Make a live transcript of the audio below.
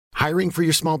Hiring for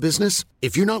your small business?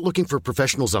 If you're not looking for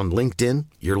professionals on LinkedIn,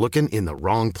 you're looking in the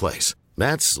wrong place.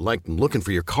 That's like looking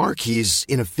for your car keys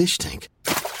in a fish tank.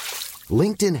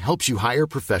 LinkedIn helps you hire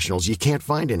professionals you can't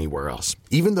find anywhere else,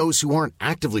 even those who aren't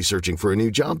actively searching for a new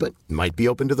job but might be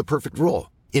open to the perfect role.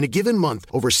 In a given month,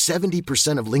 over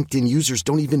 70% of LinkedIn users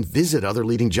don't even visit other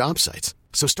leading job sites.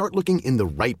 So start looking in the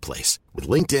right place. With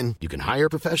LinkedIn, you can hire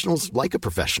professionals like a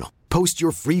professional. Post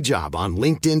your free job on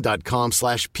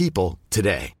linkedin.com/people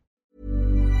today.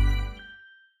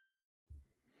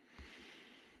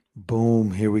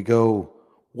 Boom, here we go.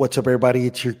 What's up, everybody?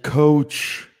 It's your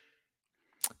coach.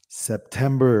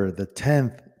 September the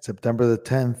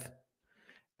 10th,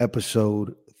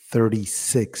 episode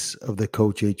 36 of the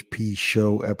Coach HP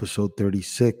Show, episode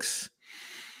 36.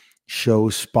 Show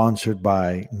sponsored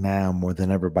by, now more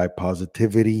than ever, by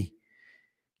Positivity.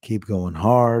 Keep going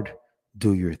hard.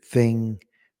 Do your thing.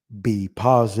 Be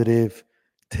positive.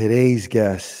 Today's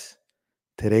guest,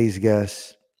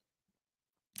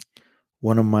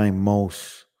 one of my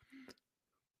most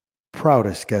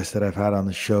proudest guests that I've had on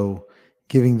the show,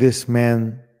 giving this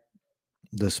man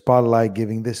the spotlight,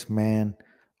 giving this man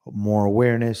more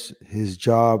awareness. His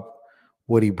job,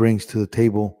 what he brings to the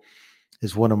table,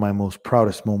 is one of my most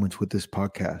proudest moments with this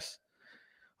podcast.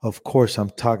 Of course, I'm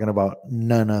talking about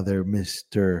none other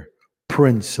Mr.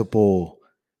 Principal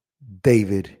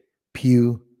David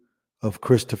Pugh of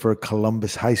Christopher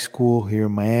Columbus High School here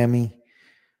in Miami.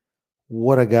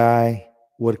 What a guy,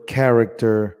 what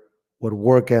character, what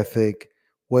work ethic,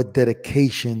 what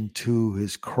dedication to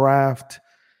his craft.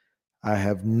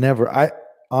 I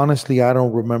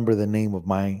don't remember the name of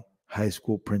my high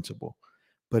school principal,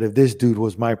 but if this dude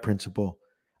was my principal,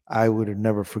 I would have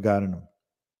never forgotten him.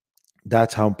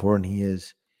 That's how important he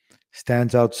is.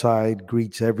 Stands outside,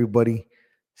 greets everybody,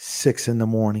 6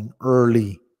 a.m,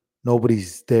 early.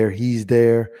 Nobody's there. He's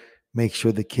there. Make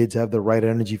sure the kids have the right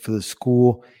energy for the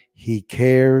school. He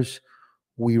cares.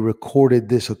 We recorded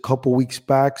this a couple weeks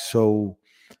back, so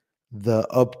the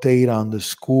update on the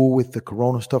school with the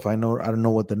corona stuff, I don't know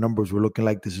what the numbers were looking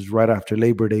like. This is right after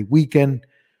Labor Day weekend,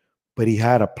 but he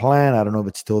had a plan. I don't know if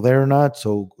it's still there or not,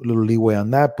 so a little leeway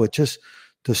on that, but just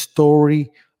the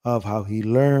story of how he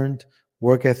learned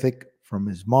work ethic from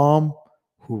his mom,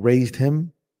 who raised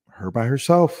him, her by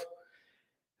herself.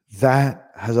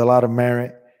 That has a lot of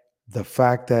merit. The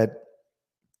fact that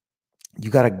you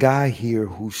got a guy here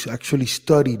who's actually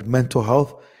studied mental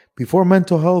health before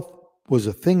mental health was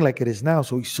a thing like it is now.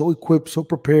 So he's so equipped, so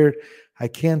prepared. I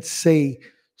can't say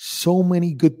so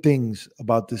many good things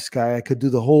about this guy. I could do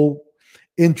the whole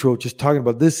intro just talking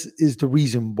about this is the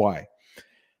reason why.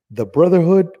 The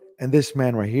brotherhood and this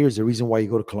man right here is the reason why you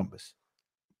go to Columbus.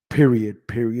 Period.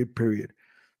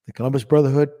 The Columbus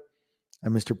Brotherhood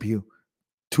and Mr. Pugh.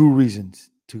 2 reasons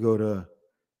to go to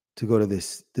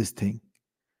this thing.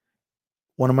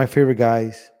 One of my favorite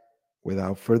guys,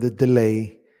 without further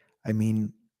delay. I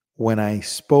mean, when I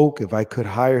spoke, if I could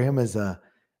hire him as a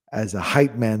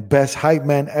hype man, best hype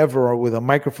man ever, or with a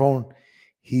microphone,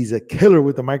 he's a killer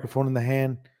with the microphone in the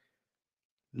hand.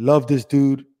 Love this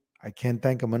dude. I can't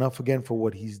thank him enough again for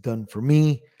what he's done for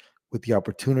me with the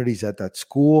opportunities at that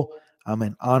school. I'm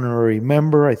an honorary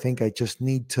member. I think I just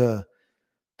need to,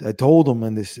 I told him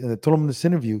in this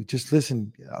interview, just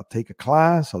listen, I'll take a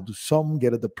class, I'll do something,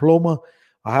 get a diploma.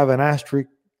 I'll have an asterisk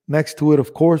next to it,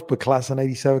 of course, but class of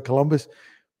 97 Columbus,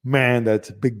 man, that's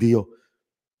a big deal.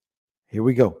 Here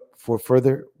we go.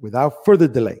 Without further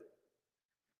delay,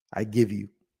 I give you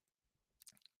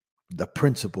the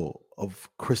principal of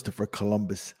Christopher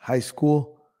Columbus High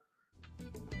School.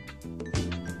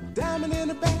 Diamond in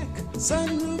the back,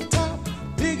 sunroof top,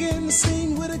 big in the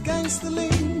scene with a gangster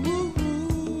lean. Woo.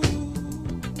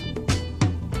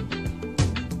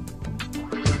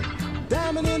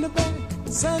 Diamond in the back,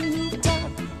 sunroof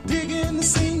top, big in the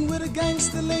scene with a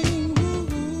gangster lean.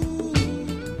 Woo.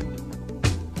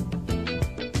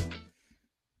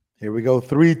 Here we go.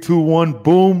 3, 2, 1,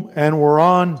 boom, and we're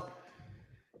on.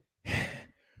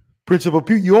 Principal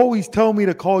Pugh, you always tell me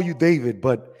to call you David,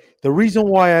 but the reason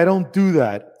why I don't do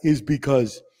that is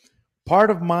because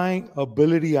part of my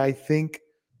ability, I think,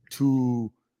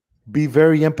 to be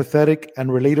very empathetic and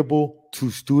relatable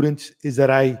to students is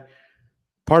that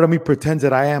part of me pretends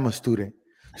that I am a student.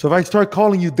 So if I start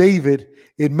calling you David,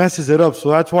 it messes it up. So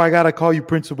that's why I got to call you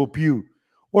Principal Pugh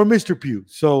or Mr. Pugh.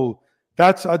 So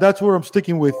that's where I'm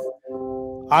sticking with.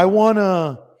 I want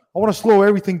to slow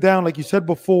everything down, like you said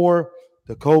before,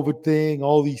 the COVID thing,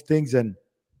 all these things. And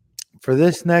for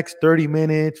this next 30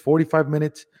 minutes, 45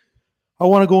 minutes, I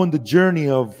want to go on the journey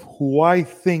of who I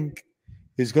think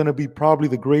is going to be probably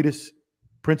the greatest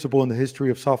principal in the history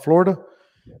of South Florida.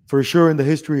 for sure in the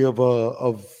history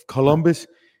of Columbus,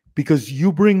 because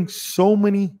you bring so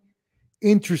many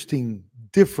interesting,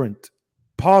 different,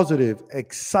 positive,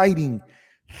 exciting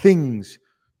things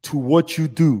to what you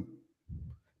do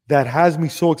that has me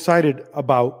so excited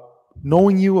about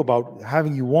knowing you, about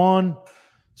having you on.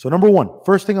 So, number one,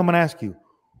 first thing I'm going to ask you,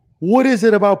 what is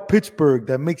it about Pittsburgh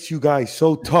that makes you guys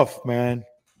so tough, man?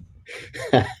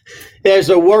 There's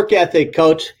a work ethic,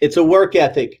 Coach. It's a work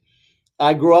ethic.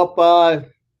 I grew up,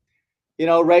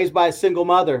 raised by a single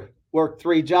mother, worked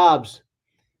 3 jobs.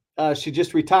 She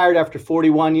just retired after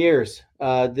 41 years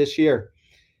this year.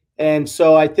 And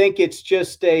so I think it's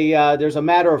just there's a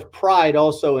matter of pride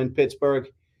also in Pittsburgh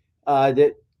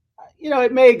that,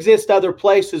 it may exist other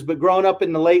places, but growing up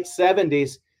in the late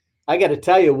 70s, I got to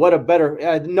tell you, what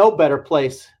a no better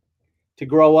place to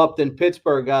grow up than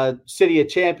Pittsburgh. City of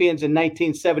Champions in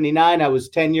 1979. I was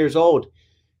 10 years old.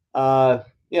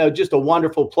 Just a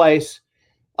wonderful place.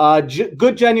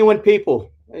 Good, genuine people.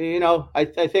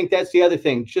 I think that's the other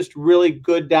thing. Just really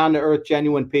good, down to earth,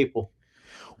 genuine people.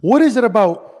 What is it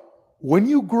about when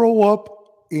you grow up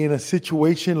in a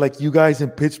situation like you guys in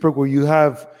Pittsburgh where you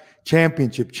have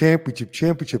championship?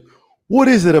 What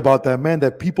is it about that, man,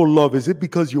 that people love? Is it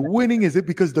because you're winning? Is it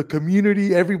because the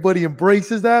community, everybody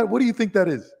embraces that? What do you think that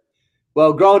is?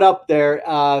 Well, growing up there,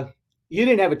 you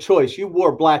didn't have a choice. You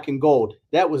wore black and gold.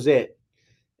 That was it.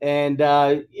 And,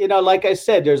 like I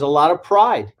said, there's a lot of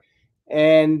pride.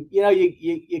 And,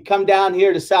 you come down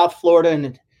here to South Florida,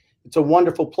 and it's a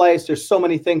wonderful place. There's so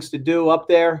many things to do up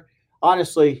there.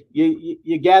 Honestly,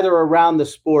 you gather around the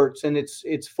sports, and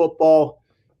it's football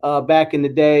back in the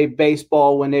day,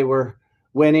 baseball when they were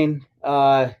winning.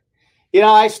 I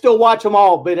still watch them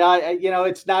all, but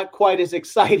it's not quite as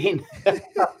exciting. I'm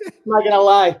not gonna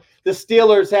lie. The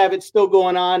Steelers have it still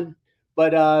going on,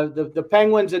 but the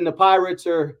Penguins and the Pirates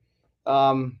are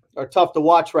tough to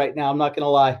watch right now. I'm not gonna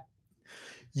lie.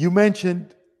 You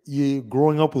mentioned you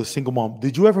growing up with a single mom.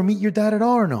 Did you ever meet your dad at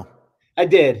all or no? I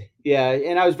did, yeah,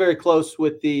 and I was very close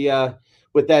with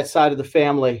with that side of the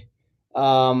family.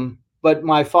 But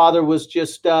my father was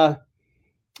just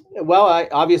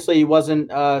obviously he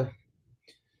wasn't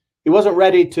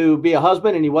ready to be a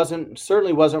husband, and he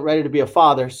certainly wasn't ready to be a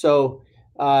father. So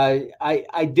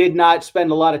I did not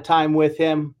spend a lot of time with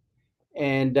him,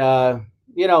 and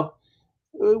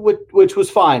which was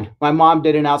fine. My mom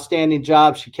did an outstanding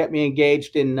job. She kept me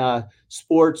engaged in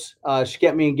sports. She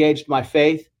kept me engaged in my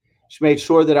faith. She made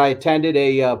sure that I attended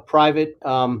a private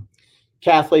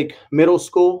Catholic middle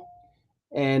school.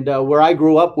 And where I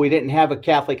grew up, we didn't have a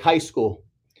Catholic high school.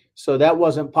 So that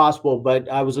wasn't possible, but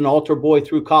I was an altar boy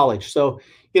through college. So,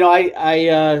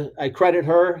 I credit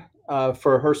her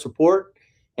for her support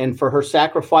and for her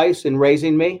sacrifice in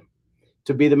raising me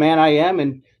to be the man I am.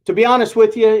 And to be honest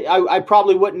with you, I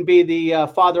probably wouldn't be the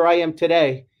father I am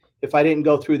today if I didn't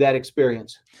go through that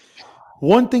experience.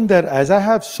 One thing that, as I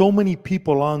have so many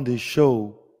people on this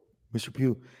show, Mr.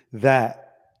 Pugh,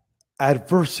 that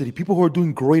adversity, people who are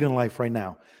doing great in life right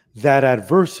now, that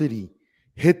adversity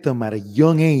hit them at a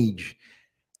young age.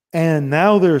 And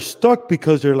now they're stuck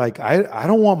because they're like, I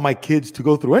don't want my kids to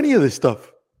go through any of this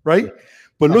stuff, right?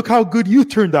 But look how good you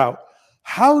turned out.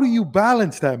 How do you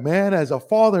balance that, man, as a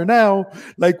father now?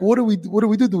 Like, what do we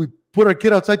do? Do we put our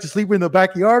kid outside to sleep in the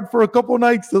backyard for a couple of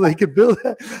nights so they can build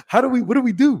that? What do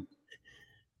we do?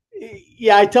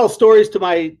 Yeah, I tell stories to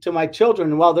my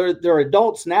children. Well, they're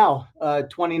adults now,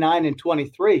 29 and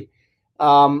 23.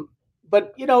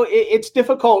 But it's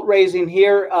difficult raising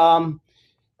here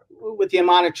with the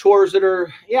amount of chores that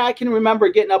are. Yeah, I can remember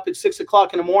getting up at 6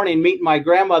 o'clock in the morning, meeting my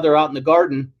grandmother out in the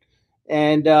garden,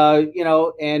 and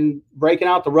and breaking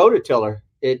out the rototiller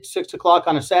at 6 o'clock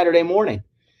on a Saturday morning.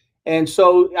 And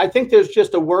so I think there's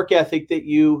just a work ethic that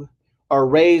you are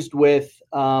raised with.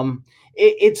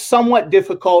 It's somewhat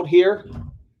difficult here.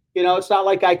 It's not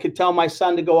like I could tell my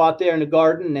son to go out there in the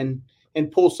garden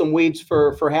and pull some weeds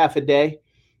for half a day.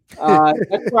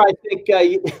 That's where I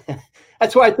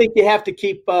think you have to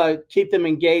keep them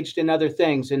engaged in other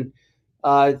things. And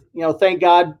thank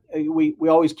God we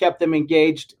always kept them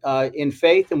engaged in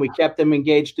faith, and we kept them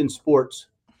engaged in sports.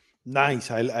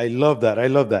 Nice. I love that. I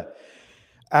love that.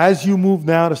 As you move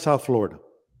now to South Florida,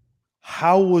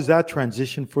 how was that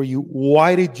transition for you?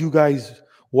 Why did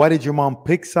your mom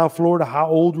pick South Florida? How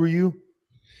old were you?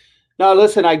 No,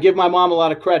 listen, I give my mom a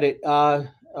lot of credit.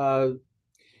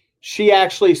 She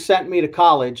actually sent me to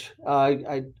college.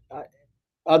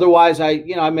 Otherwise,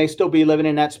 I may still be living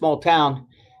in that small town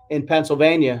in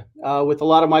Pennsylvania with a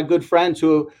lot of my good friends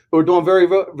who are doing very,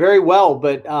 very well.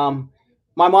 But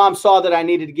my mom saw that I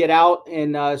needed to get out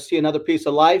and see another piece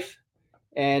of life.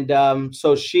 And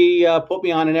so she put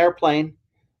me on an airplane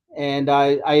and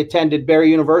I attended Barry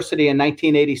University in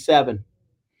 1987.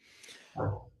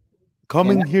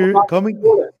 Coming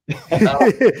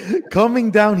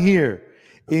down here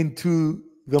into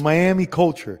the Miami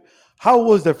culture. How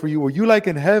was that for you? Were you like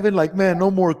in heaven, like, man,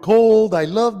 no more cold, I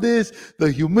love this,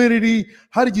 the humidity?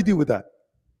 How did you deal with that?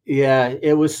 Yeah,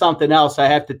 it was something else, I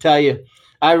have to tell you.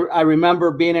 I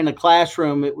remember being in a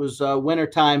classroom. It was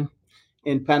wintertime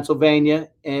in Pennsylvania.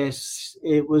 And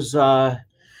it was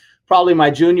probably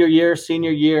my senior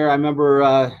year. I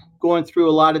remember going through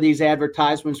a lot of these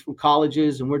advertisements from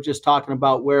colleges, and we're just talking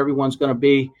about where everyone's going to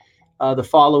be the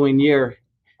following year.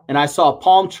 And I saw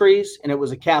palm trees, and it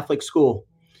was a Catholic school.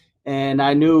 And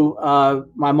I knew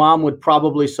my mom would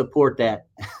probably support that.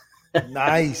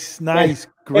 Nice.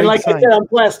 Great and like sign. I said,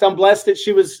 I'm blessed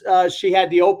that she had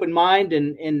the open mind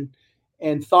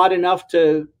and thought enough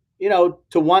to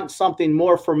want something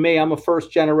more for me. I'm a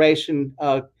first generation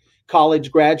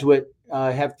college graduate,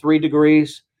 have 3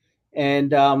 degrees.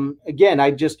 And again,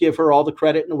 I just give her all the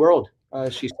credit in the world.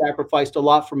 She sacrificed a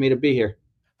lot for me to be here.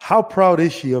 How proud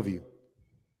is she of you?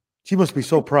 She must be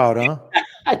so proud, huh?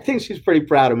 I think she's pretty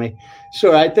proud of me.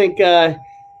 Sure. I think,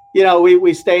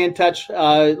 we stay in touch.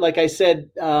 Like I said,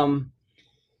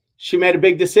 she made a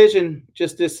big decision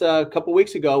just this couple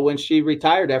weeks ago when she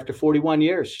retired after 41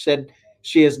 years. She said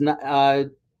she has not,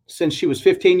 since she was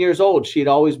 15 years old, she had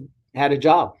always had a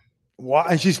job. Wow.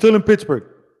 And she's still in Pittsburgh?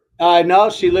 No,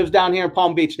 she lives down here in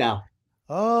Palm Beach now.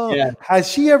 Oh, yeah.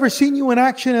 Has she ever seen you in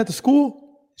action at the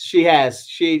school? She has.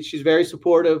 She's very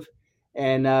supportive,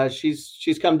 and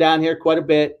she's come down here quite a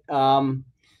bit. And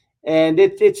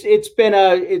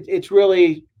it's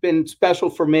really been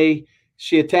special for me.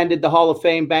 She attended the Hall of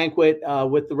Fame banquet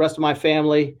with the rest of my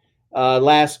family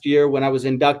last year when I was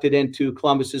inducted into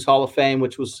Columbus's Hall of Fame,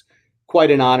 which was quite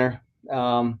an honor.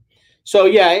 I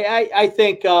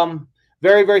think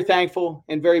very, very thankful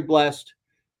and very blessed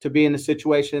to be in the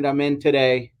situation that I'm in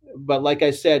today. But like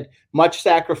I said, much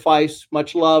sacrifice,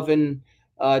 much love, and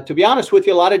to be honest with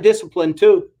you, a lot of discipline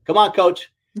too. Come on,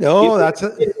 Coach. No,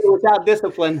 without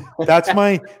discipline. That's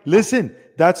my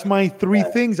 3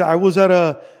 things. I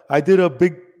did a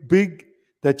big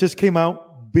that just came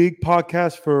out, big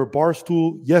podcast for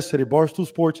Barstool yesterday, Barstool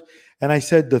Sports. And I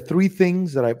said the 3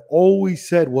 things that I've always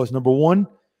said was, number 1,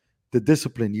 the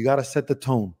discipline. You got to set the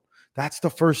tone. That's the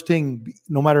first thing,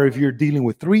 no matter if you're dealing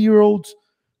with 3-year-olds,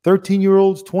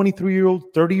 13-year-olds, 23-year-olds,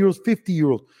 30-year-olds,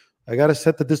 50-year-olds. I got to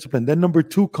set the discipline. Then number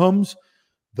 2 comes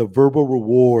the verbal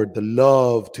reward, the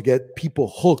love to get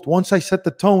people hooked. Once I set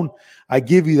the tone, I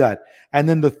give you that. And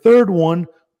then the third one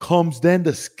comes then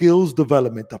the skills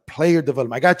development, the player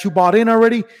development. I got you bought in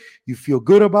already. You feel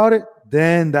good about it.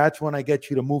 Then that's when I get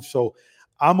you to move. So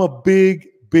I'm a big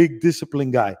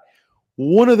discipline guy.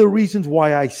 One of the reasons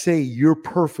why I say you're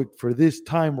perfect for this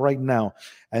time right now,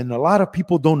 and a lot of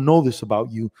people don't know this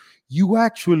about you, you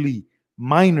actually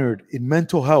minored in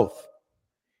mental health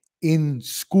in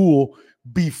school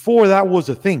before that was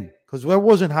a thing, because that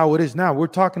wasn't how it is now. We're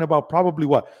talking about probably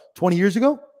 20 years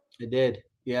ago? I did.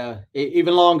 Yeah.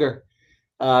 Even longer.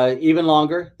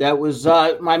 That was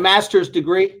my master's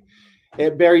degree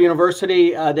at Barry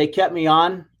University. They kept me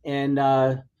on, and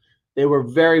they were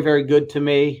very, very good to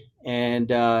me.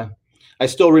 And I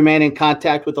still remain in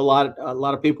contact with a lot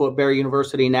of people at Barry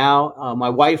University now. My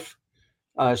wife,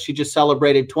 she just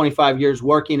celebrated 25 years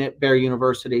working at Barry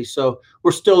University. So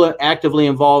we're still actively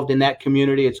involved in that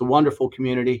community. It's a wonderful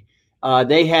community.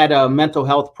 They had a mental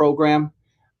health program,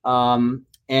 and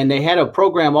they had a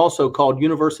program also called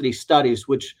University Studies,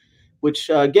 which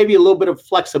gave you a little bit of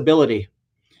flexibility.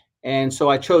 And so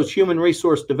I chose human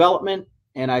resource development,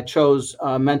 and I chose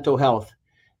mental health.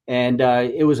 And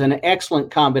it was an excellent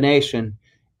combination,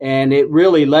 and it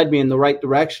really led me in the right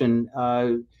direction.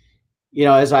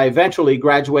 As I eventually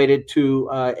graduated to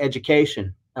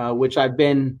education, which I've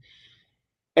been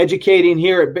educating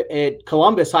here at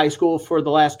Columbus High School for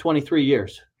the last 23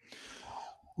 years.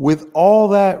 With all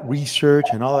that research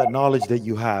and all that knowledge that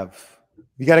you have,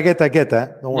 you got to get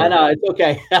that. Don't worry. No, it's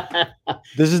okay.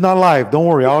 This is not live. Don't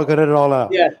worry. I'll get it all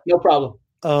out. Yeah, no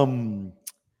problem.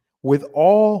 With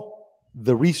all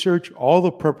the research, all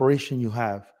the preparation you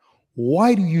have,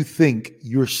 why do you think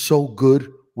you're so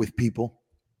good with people?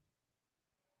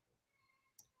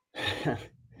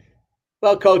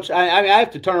 Well, Coach, I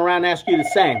have to turn around and ask you the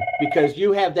same, because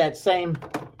you have that same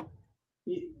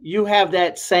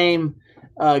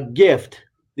gift,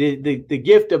 the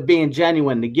gift of being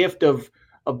genuine, the gift of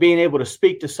being able to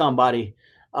speak to somebody.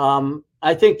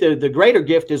 I think the greater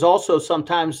gift is also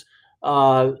sometimes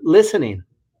listening.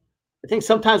 I think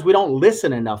sometimes we don't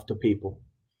listen enough to people,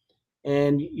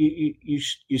 and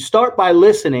you start by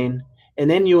listening, and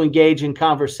then you engage in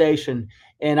conversation.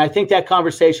 And I think that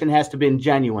conversation has to be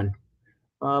genuine.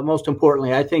 Most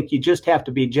importantly, I think you just have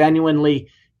to be genuinely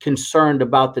concerned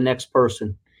about the next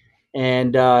person.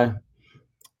 And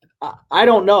I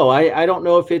don't know. I don't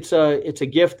know if it's a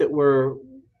gift that we're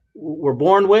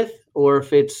born with, or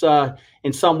if it's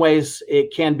in some ways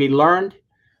it can be learned.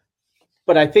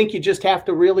 But I think you just have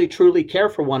to really truly care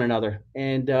for one another.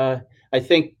 And I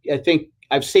think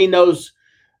I've seen those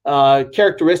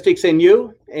characteristics in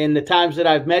you in the times that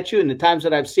I've met you and the times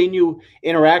that I've seen you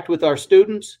interact with our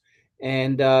students.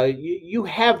 And you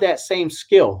have that same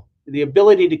skill, the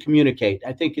ability to communicate.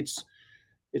 I think it's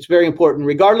very important.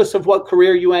 Regardless of what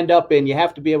career you end up in, you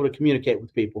have to be able to communicate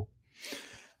with people.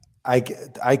 I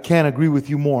can't agree with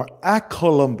you more. At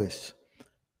Columbus,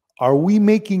 are we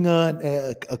making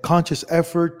a conscious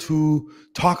effort to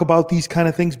talk about these kind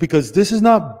of things? Because this is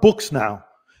not books now.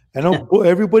 I know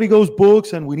everybody goes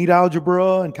books, and we need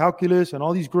algebra and calculus and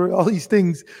all these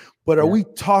things. But are we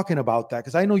talking about that?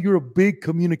 Because I know you're a big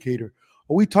communicator.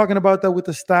 Are we talking about that with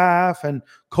the staff and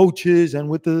coaches and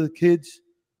with the kids?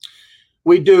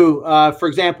 We do. For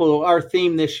example, our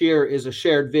theme this year is a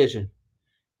shared vision.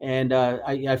 And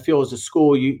I feel as a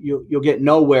school, you'll get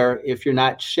nowhere if you're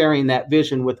not sharing that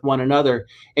vision with one another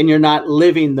and you're not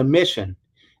living the mission.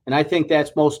 And I think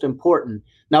that's most important.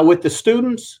 Now, with the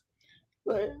students,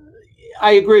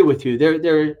 I agree with you.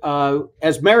 They're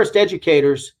as Marist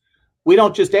educators, we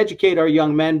don't just educate our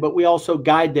young men, but we also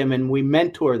guide them and we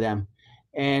mentor them.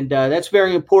 And that's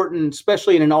very important,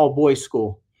 especially in an all-boys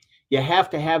school. You have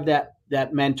to have that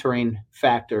mentoring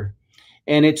factor.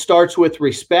 And it starts with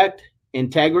respect,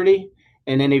 integrity,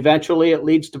 and then eventually it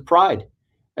leads to pride.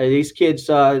 These kids,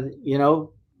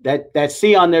 that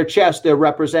C on their chest, they're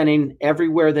representing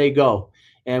everywhere they go.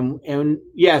 And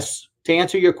yes, to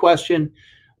answer your question,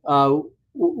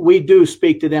 we do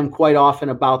speak to them quite often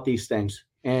about these things.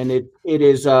 And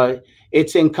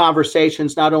it's in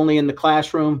conversations, not only in the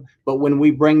classroom, but when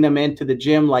we bring them into the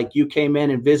gym, like you came in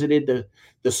and visited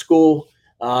the school,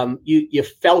 you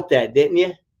felt that, didn't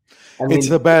you? I mean, it's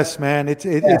the best, man. It's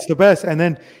the best. And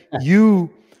then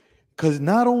because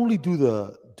not only do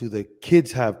the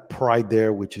kids have pride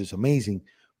there, which is amazing,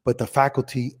 but the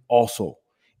faculty also.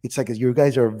 It's like you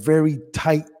guys are very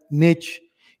tight niche.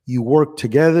 You work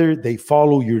together. They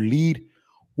follow your lead.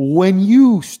 When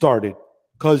you started,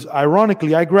 because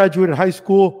ironically, I graduated high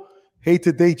school. Hate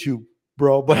to date you,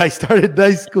 bro, but I started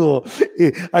high school.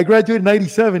 I graduated in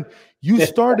 97. You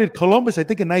started Columbus, I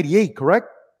think, in 98, correct?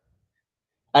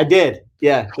 I did.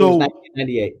 Yeah. It was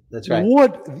 1998. That's right.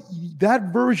 What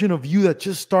that version of you that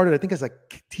just started, I think as a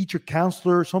teacher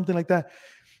counselor or something like that.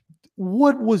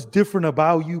 What was different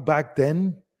about you back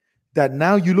then that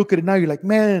now you look at it now, you're like,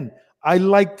 man, I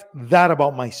liked that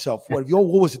about myself. What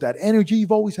was it? That energy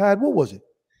you've always had? What was it?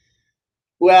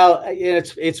 Well,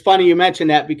 it's funny you mentioned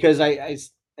that, because I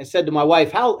said to my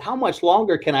wife, how much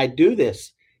longer can I do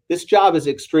this? This job is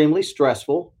extremely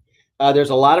stressful.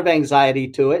 There's a lot of anxiety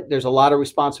to it. There's a lot of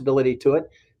responsibility to it.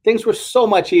 Things were so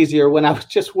much easier when I was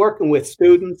just working with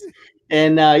students,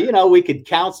 and we could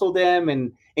counsel them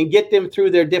and get them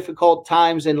through their difficult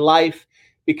times in life.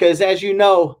 Because as you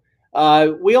know,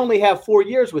 we only have 4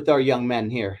 years with our young men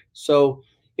here. So,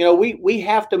 we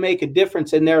have to make a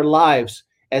difference in their lives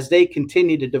as they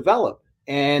continue to develop.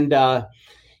 And,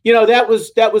 that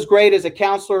was great as a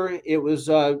counselor. It was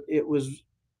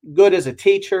good as a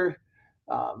teacher.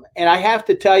 And I have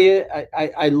to tell you,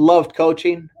 I loved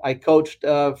coaching. I coached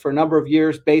for a number of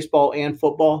years, baseball and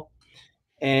football.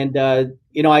 And,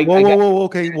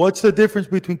 okay. What's the difference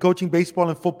between coaching baseball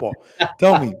and football?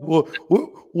 Tell me,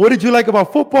 what did you like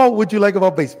about football? What did you like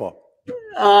about baseball?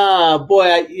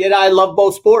 I love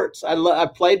both sports. I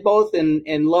played both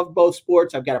and loved both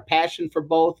sports. I've got a passion for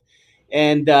both.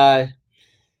 And I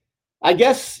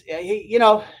guess,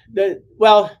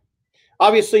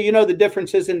 obviously, the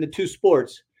differences in the two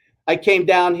sports. I came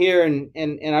down here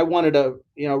and I wanted to,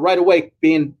 right away,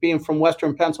 being from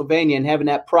Western Pennsylvania and having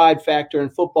that pride factor in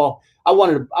football, I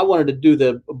wanted to do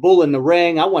the bull in the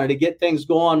ring. I wanted to get things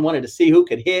going, wanted to see who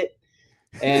could hit.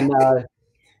 And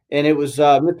it was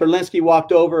Mr. Linsky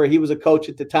walked over. He was a coach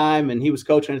at the time, and he was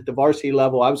coaching at the varsity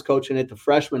level. I was coaching at the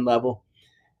freshman level.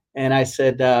 And I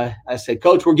said,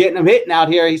 Coach, we're getting them hitting out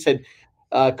here. He said,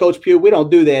 Coach Pugh, we don't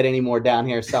do that anymore down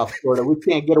here in South Florida. We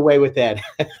can't get away with that.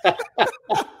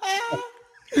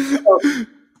 So,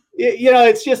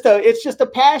 it's just a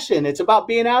passion. It's about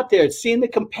being out there. It's seeing the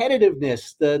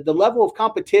competitiveness, the level of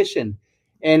competition.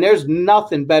 And there's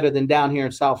nothing better than down here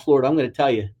in South Florida, I'm going to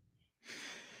tell you.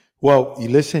 Well,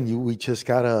 we just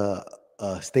got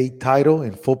a state title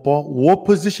in football. What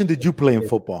position did you play in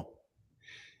football?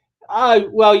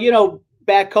 Well,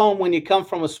 back home when you come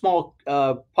from a small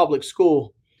public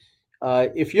school,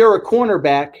 if you're a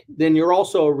cornerback, then you're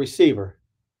also a receiver.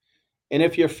 And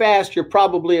if you're fast, you're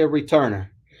probably a returner.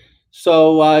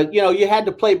 So, you had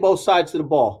to play both sides of the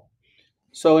ball.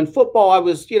 So in football, I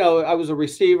was a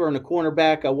receiver and a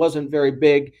cornerback. I wasn't very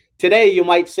big. Today, you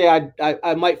might say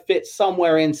I might fit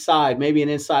somewhere inside, maybe an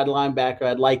inside linebacker.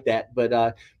 I'd like that.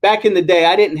 But back in the day,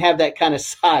 I didn't have that kind of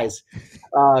size.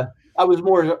 I was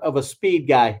more of a speed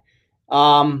guy.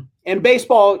 And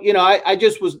baseball,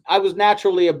 I was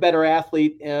naturally a better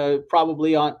athlete,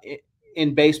 probably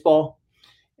in baseball.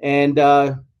 And,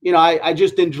 I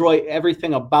just enjoy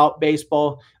everything about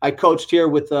baseball. I coached here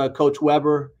with Coach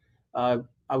Weber.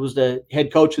 I was the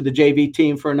head coach of the JV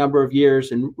team for a number of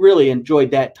years and really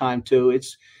enjoyed that time too.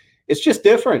 It's just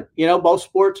different. Both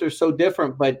sports are so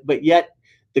different, but yet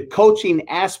the coaching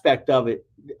aspect of it,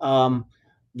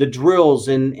 the drills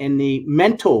and the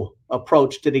mental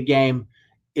approach to the game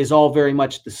is all very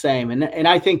much the same. And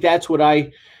I think that's what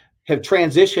I have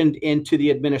transitioned into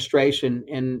the administration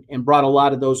and brought a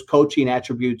lot of those coaching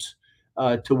attributes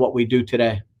to what we do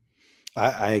today.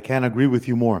 I can't agree with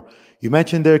you more. You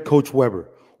mentioned there Coach Weber.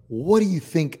 What do you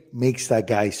think makes that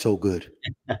guy so good?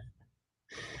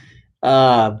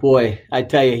 Boy, I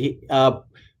tell you,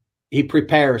 he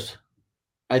prepares.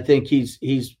 I think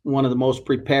he's one of the most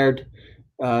prepared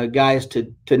guys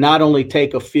to not only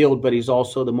take a field, but he's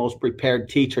also the most prepared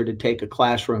teacher to take a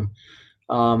classroom.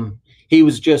 He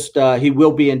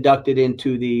will be inducted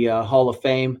into the Hall of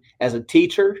Fame as a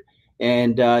teacher,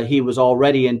 and he was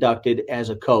already inducted as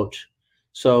a coach.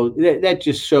 So that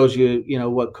just shows you,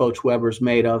 what Coach Weber's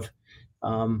made of.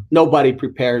 Nobody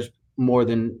prepares more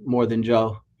than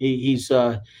Joe. He's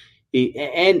a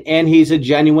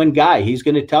genuine guy. He's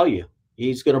going to tell you.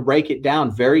 He's going to break it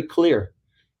down very clear,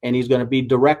 and he's going to be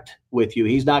direct with you.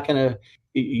 He's not going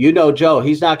to, Joe.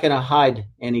 He's not going to hide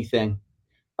anything.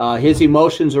 His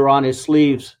emotions are on his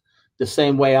sleeves, the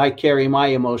same way I carry my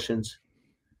emotions.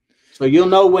 So you'll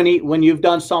know when you've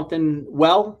done something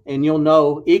well, and you'll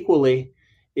know equally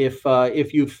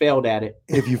if you failed at it.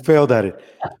 If you failed at it.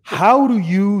 How do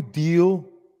you deal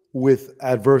with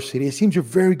adversity? It seems you're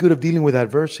very good at dealing with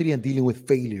adversity and dealing with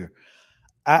failure.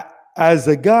 As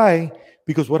a guy,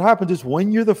 because what happens is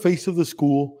when you're the face of the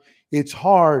school, it's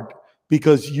hard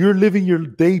because you're living your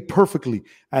day perfectly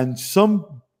and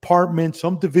some department,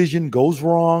 some division goes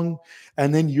wrong,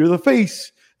 and then you're the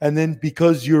face. And then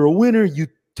because you're a winner, you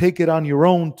take it on your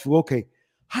own okay,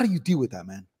 how do you deal with that,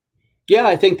 man? Yeah,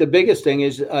 I think the biggest thing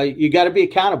is you got to be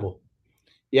accountable.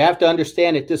 You have to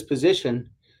understand at this position,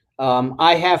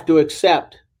 I have to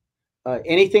accept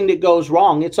anything that goes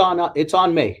wrong. It's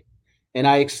on me, and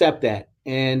I accept that.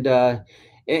 And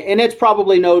it's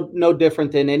probably no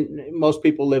different than most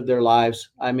people live their lives.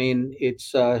 I mean,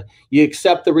 it's you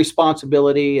accept the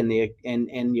responsibility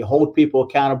and you hold people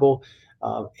accountable.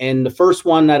 And the first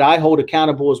one that I hold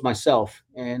accountable is myself,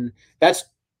 and that's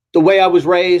the way I was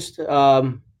raised.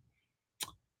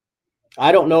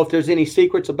 I don't know if there's any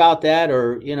secrets about that,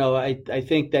 or I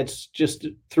think that's just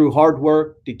through hard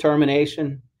work,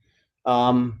 determination.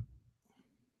 I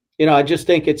just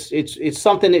think it's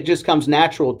something that just comes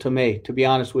natural to me, to be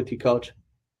honest with you, Coach.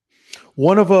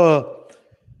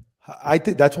 I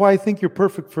think that's why I think you're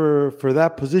perfect for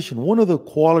that position. One of the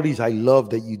qualities I love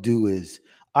that you do is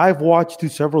I've watched you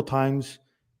several times,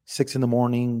 6 a.m,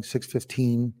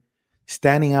 6:15,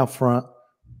 standing out front,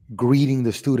 greeting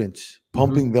the students,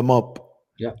 pumping them up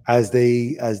as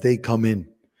they come in.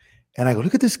 And I go,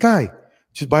 look at this guy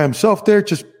just by himself there,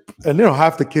 and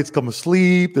half the kids come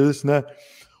asleep, this and that.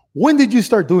 When did you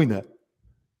start doing that?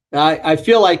 I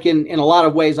feel like in a lot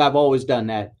of ways I've always done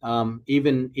that.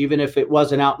 Even if it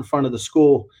wasn't out in front of the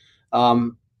school,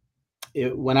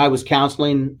 when I was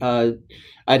counseling,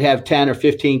 I'd have 10 or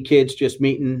 15 kids just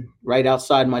meeting right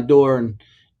outside my door,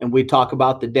 and we talk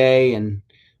about the day, and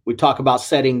we talk about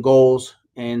setting goals.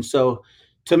 And so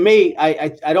to me,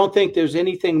 I don't think there's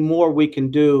anything more we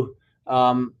can do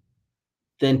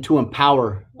than to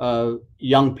empower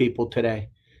young people today.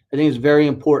 I think it's very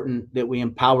important that we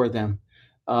empower them.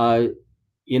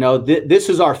 This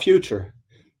is our future.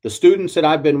 The students that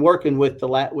I've been working with the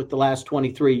last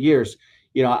 23 years,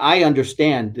 I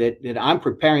understand that I'm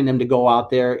preparing them to go out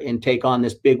there and take on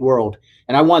this big world,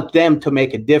 and I want them to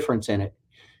make a difference in it.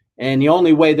 And the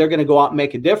only way they're going to go out and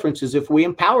make a difference is if we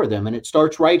empower them, and it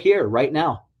starts right here, right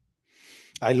now.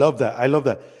 I love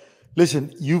that.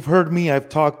 Listen, you've heard me. I've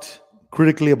talked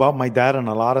critically about my dad on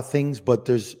a lot of things, but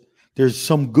there's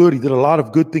some good. He did a lot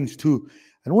of good things too.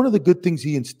 And one of the good things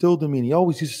he instilled in me, and he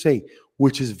always used to say,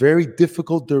 which is very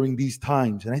difficult during these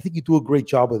times, and I think you do a great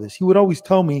job of this. He would always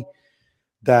tell me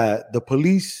that the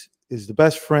police is the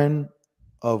best friend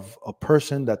of a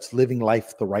person that's living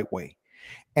life the right way.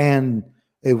 And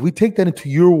if we take that into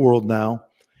your world now,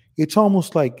 it's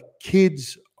almost like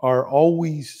students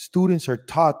are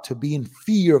taught to be in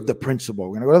fear of the principal.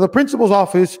 We're going to go to the principal's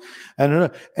office.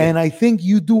 And I think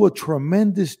you do a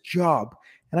tremendous job.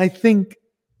 And I think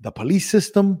the police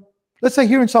system, let's say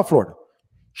here in South Florida,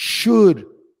 should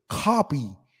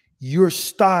copy your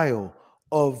style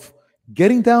of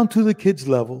getting down to the kids'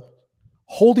 level,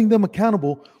 holding them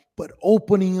accountable, but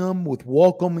opening them with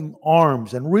welcoming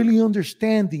arms and really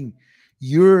understanding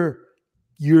your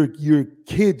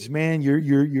kids, man,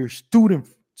 your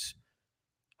students.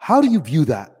 How do you view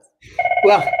that?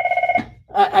 Well,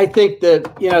 I think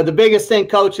the biggest thing,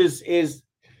 Coach, is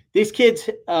these kids,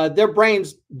 their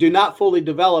brains do not fully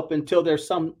develop until they're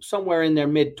somewhere in their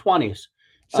mid-20s.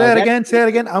 Say it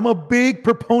again. I'm a big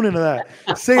proponent of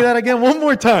that. Say that again one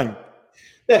more time.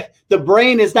 The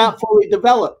brain is not fully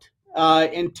developed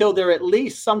until they're at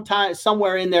least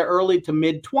somewhere in their early to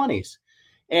mid-20s.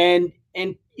 And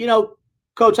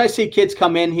Coach, I see kids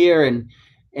come in here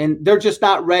and they're just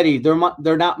not ready.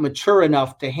 They're not mature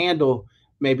enough to handle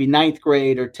maybe 9th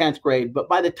grade or 10th grade. But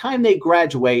by the time they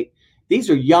graduate, these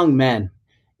are young men.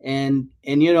 And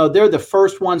they're the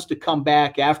first ones to come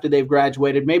back after they've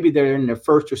graduated. Maybe they're in their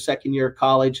first or second year of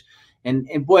college.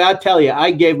 And boy, I tell you,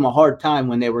 I gave them a hard time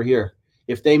when they were here.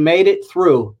 If they made it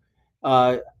through,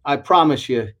 I promise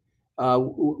you,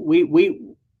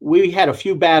 we had a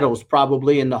few battles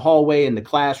probably in the hallway, in the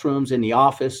classrooms, in the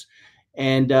office.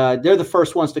 And they're the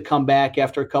first ones to come back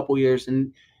after a couple years.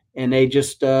 And they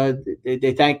just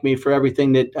they thank me for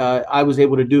everything that I was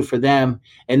able to do for them.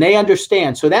 And they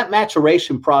understand. So that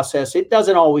maturation process, it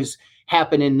doesn't always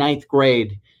happen in 9th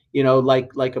grade,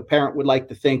 like a parent would like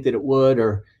to think that it would,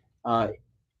 or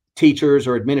teachers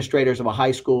or administrators of a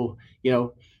high school.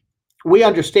 We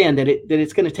understand that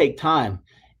it's going to take time.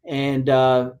 And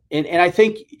I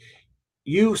think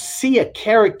you see a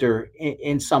character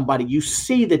in somebody. You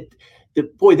see that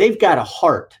boy, they've got a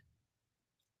heart.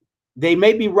 They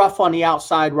may be rough on the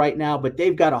outside right now, but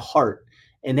they've got a heart,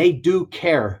 and they do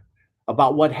care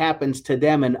about what happens to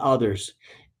them and others.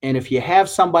 And if you have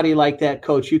somebody like that,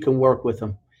 Coach, you can work with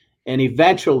them, and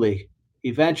eventually,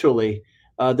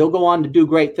 they'll go on to do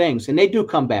great things, and they do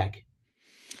come back.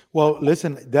 Well,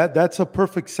 listen, that's a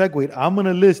perfect segue. I'm going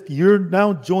to list. You're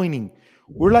now joining.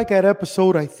 We're like at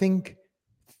episode, I think,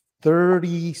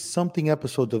 30-something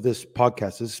episodes of this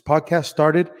podcast. This podcast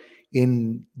started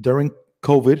during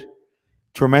COVID.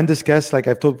 Tremendous guests, like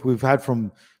I've told, we've had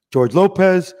from George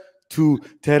Lopez to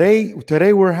today.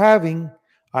 Today we're having,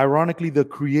 ironically, the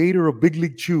creator of Big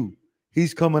League Chew.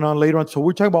 He's coming on later on. So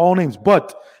we're talking about all names,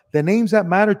 but the names that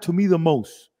matter to me the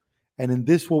most, and in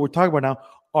this, what we're talking about now,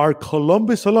 are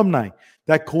Columbus alumni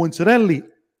that coincidentally,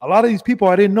 a lot of these people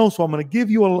I didn't know. So I'm going to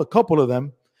give you a couple of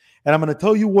them, and I'm going to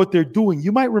tell you what they're doing.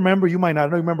 You might remember, you might not. I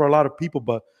don't remember a lot of people,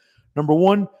 but number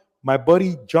one, my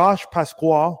buddy Josh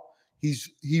Pasquale.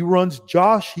 He runs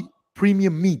Josh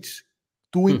Premium Meats,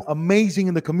 doing amazing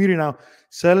in the community now,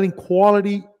 selling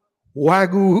quality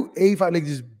Wagyu A5, like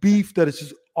this beef that is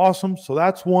just awesome. So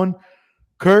that's one.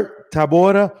 Kurt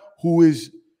Tabora, who is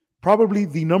probably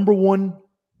the number one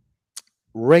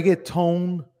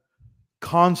reggaeton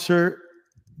concert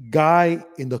guy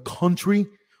in the country,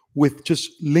 with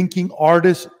just linking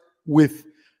artists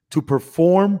to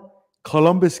perform.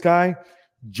 Columbus guy.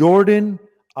 Jordan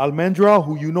Almendra,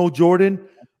 who Jordan,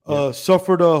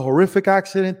 suffered a horrific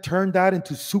accident, turned that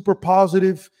into super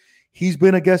positive. He's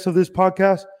been a guest of this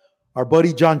podcast. Our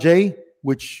buddy John Jay,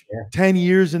 10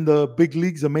 years in the big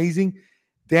leagues, amazing.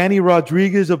 Danny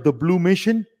Rodriguez of the Blue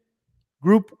Mission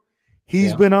group.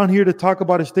 He's been on here to talk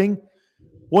about his thing.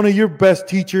 One of your best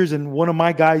teachers and one of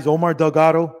my guys, Omar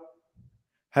Delgado,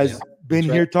 has been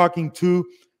here talking to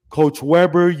Coach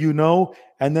Weber,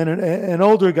 and then an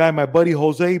older guy, my buddy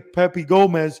Jose Pepe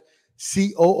Gomez,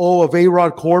 COO of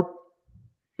A-Rod Corp.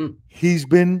 He's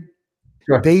been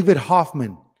David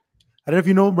Hoffman. I don't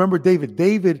know if remember David.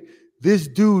 David, this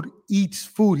dude eats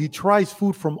food. He tries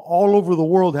food from all over the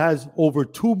world, has over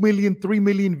 2 million, 3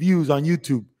 million views on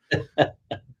YouTube.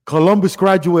 Columbus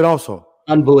graduate also.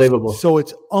 Unbelievable. So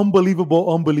it's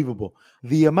unbelievable.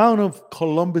 The amount of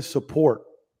Columbus support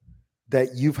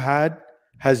that you've had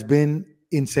has been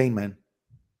insane, man.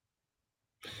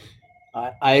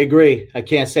 I agree. I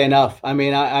can't say enough. I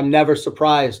mean, I'm never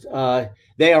surprised.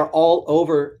 They are all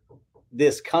over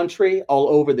this country, all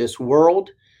over this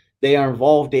world. They are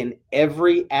involved in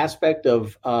every aspect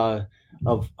of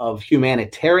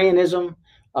humanitarianism,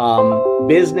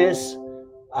 business.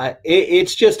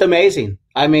 It's just amazing.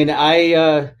 I mean,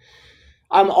 I'm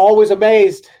always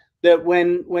amazed that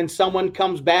when someone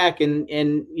comes back and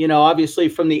obviously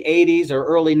from the 80s or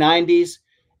early 90s,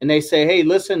 and they say, hey,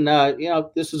 listen,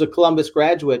 this is a Columbus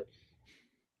graduate,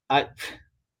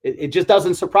 it just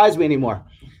doesn't surprise me anymore.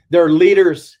 There are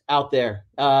leaders out there.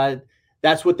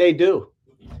 That's what they do.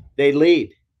 They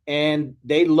lead, and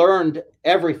they learned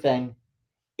everything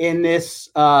in this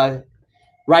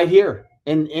right here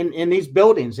in these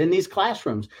buildings, in these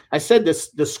classrooms. I said this,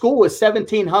 the school is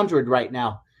 1,700 right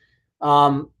now.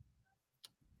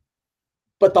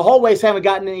 But the hallways haven't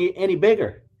gotten any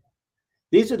bigger.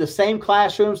 These are the same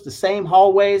classrooms, the same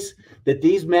hallways that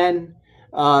these men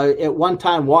at one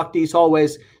time walked these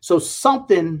hallways. So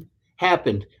something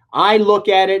happened. I look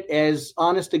at it as,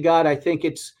 honest to God, I think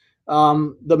it's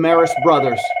the Marist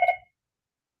brothers.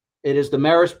 It is the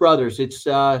Marist brothers. It's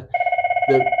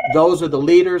those are the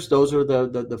leaders. Those are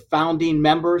the founding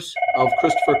members of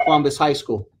Christopher Columbus High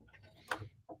School.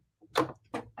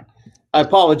 I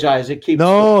apologize. It keeps.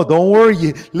 No, don't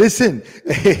worry. Listen,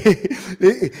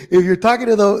 if you're talking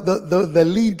to the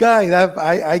lead guy,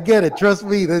 I get it. Trust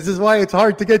me. This is why it's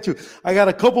hard to get you. I got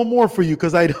a couple more for you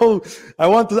because I don't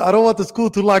want the school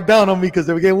to lock down on me because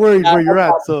they get worried where you're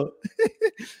at. So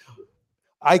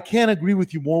I can't agree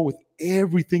with you more with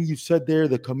everything you said there.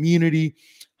 The community,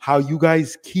 how you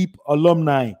guys keep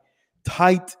alumni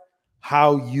tight,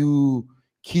 how you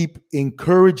keep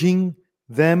encouraging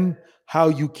them, how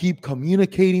you keep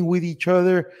communicating with each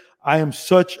other. I am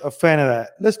such a fan of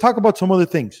that. Let's talk about some other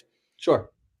things. Sure.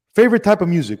 Favorite type of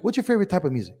music. What's your favorite type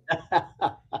of music?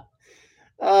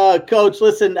 Coach,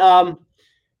 listen,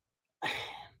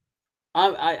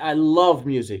 I love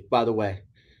music, by the way.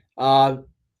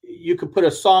 You could put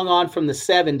a song on from the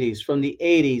 70s, from the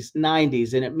 80s,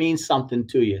 90s, and it means something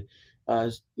to you.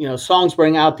 Songs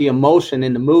bring out the emotion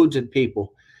and the moods in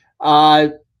people.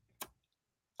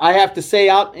 I have to say,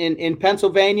 out in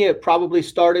Pennsylvania, it probably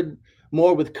started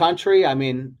more with country. I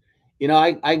mean,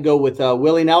 I go with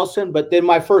Willie Nelson, but then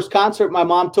my first concert, my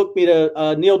mom took me to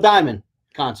a Neil Diamond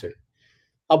concert.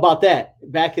 How about that?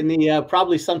 Back in the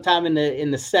probably sometime in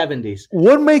the 70s.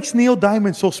 What makes Neil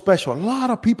Diamond so special? A lot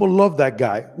of people love that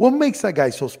guy. What makes that guy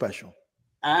so special?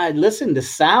 Listen, the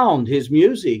sound, his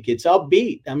music, it's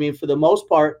upbeat. I mean, for the most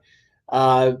part,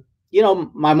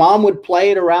 my mom would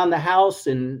play it around the house,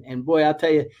 and boy, I'll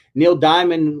tell you, Neil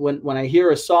Diamond, when I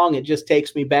hear a song, it just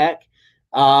takes me back.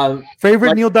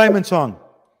 Favorite Neil Diamond song?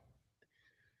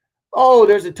 Oh,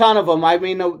 there's a ton of them. I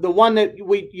mean, the one that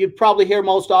you'd probably hear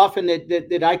most often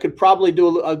that I could probably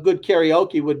do a good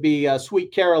karaoke would be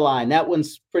Sweet Caroline. That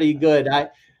one's pretty good.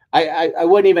 I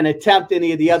wouldn't even attempt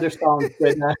any of the other songs,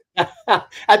 but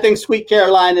I think Sweet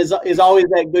Caroline is always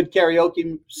that good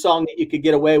karaoke song that you could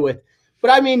get away with. But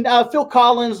I mean, Phil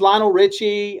Collins, Lionel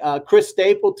Richie, Chris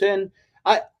Stapleton.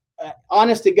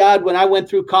 Honest to God, when I went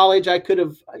through college, I could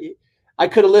have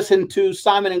listened to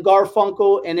Simon and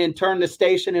Garfunkel and then turned the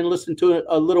station and listened to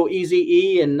a little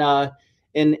Eazy-E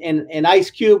and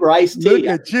Ice Cube or Ice-T. Look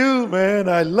at you, man!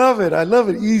 I love it.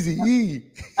 Eazy-E.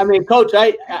 I mean, Coach,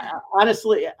 I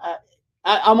honestly,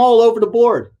 I'm all over the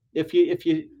board. If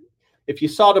you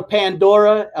saw the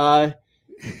Pandora.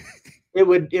 It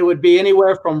would be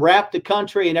anywhere from rap to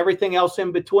country and everything else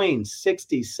in between,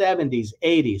 60s, 70s,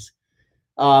 80s.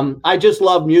 I just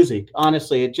love music.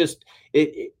 Honestly,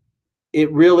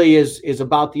 it really is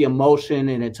about the emotion,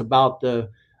 and it's about the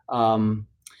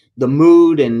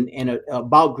mood and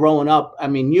about growing up. I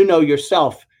mean,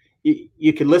 yourself,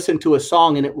 you can listen to a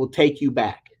song and it will take you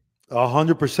back.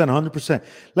 100%, 100%.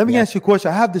 Let me ask you a question.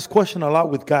 I have this question a lot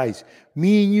with guys.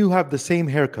 Me and you have the same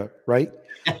haircut, right?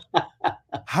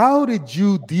 How did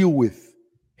you deal with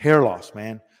hair loss,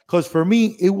 man? Because for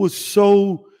me, it was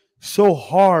so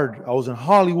hard. I was in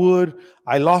Hollywood.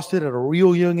 I lost it at a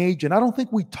real young age. And I don't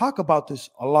think we talk about this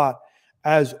a lot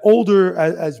as older,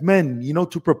 as men,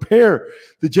 to prepare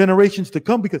the generations to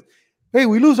come. Because, hey,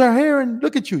 we lose our hair and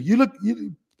look at you. You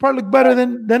probably look better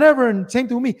than ever. And same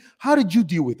thing with me. How did you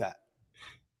deal with that?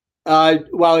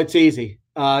 Well, it's easy.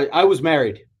 I was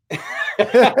married.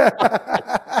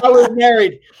 I was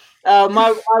married.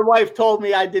 My wife told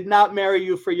me I did not marry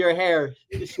you for your hair.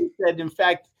 She said, in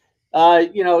fact,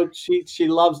 she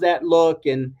loves that look,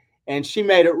 and she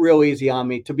made it real easy on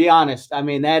me. To be honest, I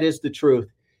mean, that is the truth.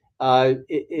 My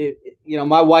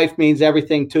wife means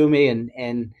everything to me,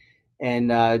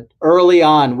 and early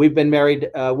on, we've been married.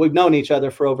 We've known each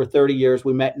other for over 30 years.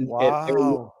 We met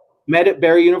at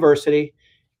Barry University,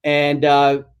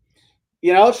 and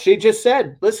she just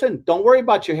said, listen, don't worry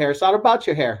about your hair. It's not about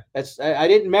your hair. I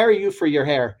didn't marry you for your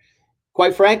hair.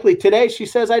 Quite frankly, today she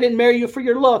says, I didn't marry you for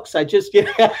your looks. I just,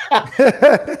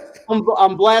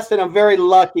 I'm blessed, and I'm very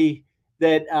lucky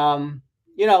that,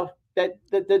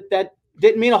 that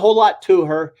didn't mean a whole lot to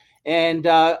her. And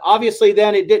obviously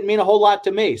then it didn't mean a whole lot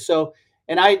to me. So,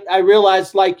 and I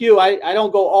realized, like you, I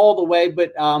don't go all the way,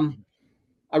 but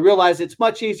I realize it's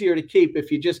much easier to keep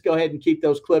if you just go ahead and keep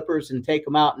those clippers and take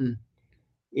them out, and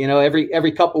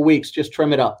every couple of weeks, just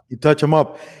trim it up. You touch them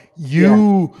up.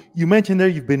 You mentioned there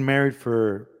you've been married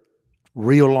for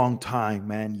real long time,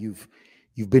 man. You've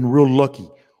been real lucky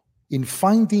in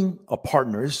finding a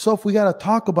partner. It's stuff we got to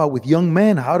talk about with young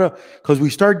men, because we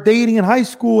start dating in high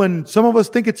school and some of us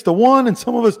think it's the one and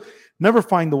some of us never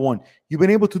find the one. You've been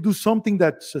able to do something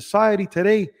that society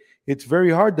today, it's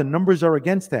very hard. The numbers are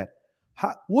against that.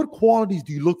 What qualities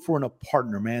do you look for in a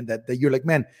partner, man, that you're like,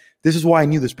 man, this is why I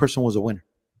knew this person was a winner?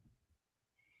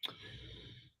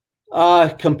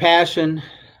 Compassion,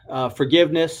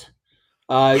 forgiveness.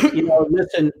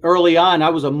 Listen, early on, I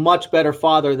was a much better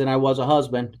father than I was a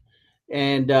husband,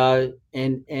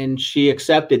 and she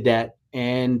accepted that.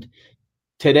 And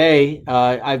today,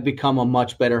 I've become a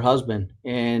much better husband.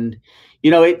 And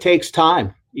it takes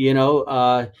time.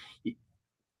 You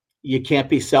can't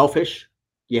be selfish.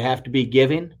 You have to be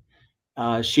giving.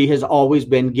 She has always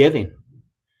been giving,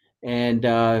 and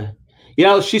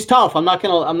she's tough. I'm not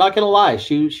gonna lie.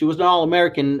 She was an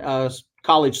All-American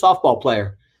college softball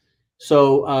player.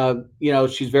 So,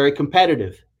 she's very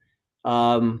competitive.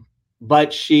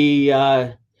 But she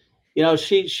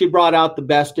brought out the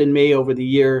best in me over the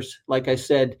years. Like I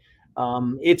said,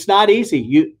 it's not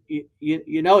easy.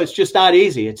 It's just not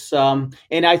easy. It's, and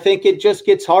I think it just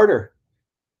gets harder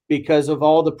because of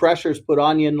all the pressures put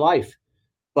on you in life.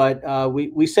 But,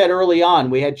 we said early on,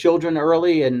 we had children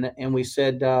early, and we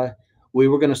said, we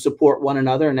were going to support one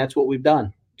another, and that's what we've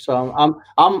done. So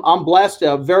I'm blessed,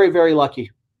 very, very lucky.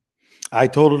 I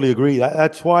totally agree.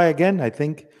 That's why, again, I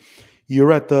think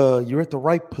you're at the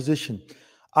right position.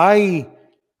 I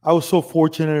was so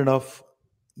fortunate enough.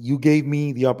 You gave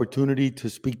me the opportunity to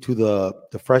speak to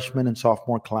the freshman and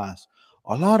sophomore class.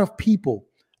 A lot of people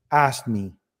asked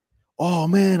me, "Oh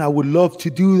man, I would love to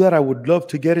do that. I would love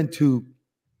to get into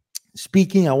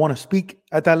speaking. I want to speak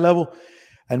at that level."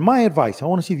 And my advice, I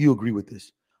want to see if you agree with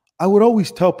this. I would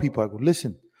always tell people, I go,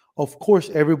 listen, of course,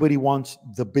 everybody wants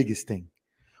the biggest thing.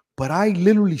 But I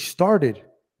literally started,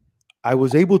 I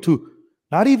was able to,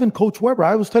 not even Coach Weber.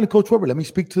 I was telling Coach Weber, let me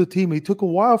speak to the team. It took a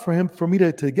while for me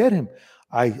to get him.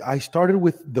 I started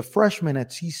with the freshmen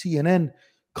at CCNN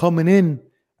coming in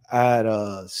at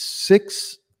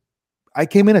 6. I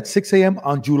came in at 6 a.m.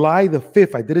 on July the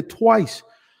 5th. I did it twice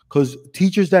because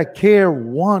teachers that care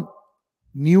want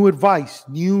new advice,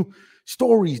 new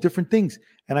stories, different things.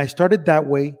 And I started that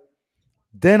way.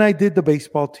 Then I did the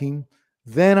baseball team.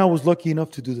 Then I was lucky enough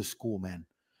to do the school, man.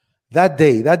 That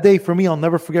day for me, I'll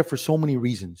never forget for so many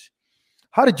reasons.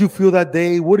 How did you feel that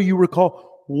day? What do you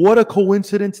recall? What a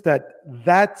coincidence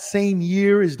that same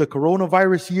year is the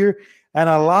coronavirus year. And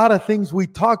a lot of things we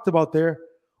talked about there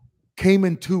came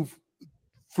into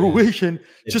fruition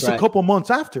just a couple months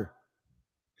after.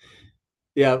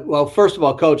 Yeah, well, first of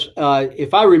all, Coach,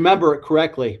 if I remember it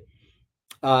correctly,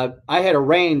 I had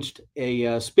arranged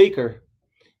a speaker,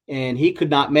 and he could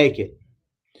not make it.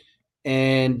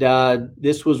 And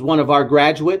this was one of our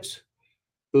graduates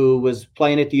who was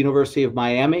playing at the University of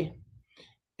Miami,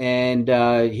 and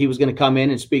he was going to come in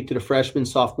and speak to the freshman,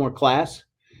 sophomore class.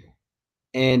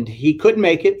 And he couldn't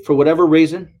make it for whatever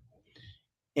reason.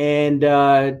 And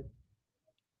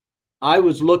I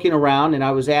was looking around and I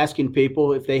was asking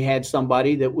people if they had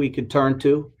somebody that we could turn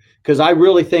to, because I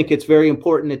really think it's very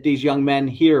important that these young men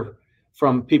hear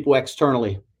from people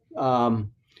externally,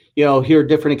 hear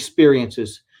different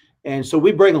experiences. And so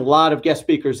we bring a lot of guest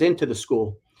speakers into the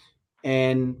school.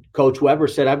 And Coach Weber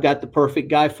said, I've got the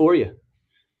perfect guy for you.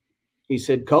 He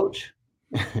said, Coach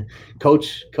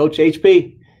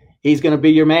HP, he's going to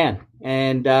be your man.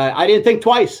 And I didn't think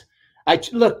twice.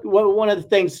 One of the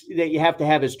things that you have to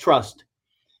have is trust.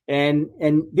 And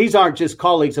these aren't just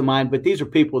colleagues of mine, but these are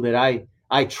people that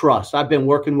I trust. I've been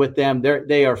working with them.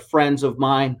 They are friends of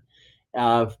mine,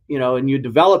 and you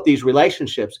develop these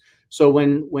relationships. So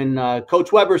when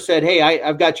Coach Weber said, hey,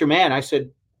 I've got your man, I said,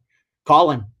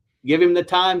 call him, give him the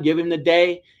time, give him the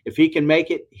day. If he can make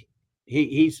it,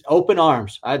 he's open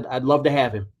arms. I'd love to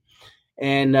have him.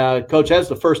 And Coach, that's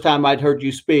the first time I'd heard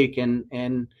you speak.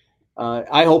 And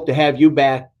I hope to have you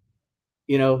back,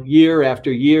 year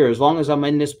after year. As long as I'm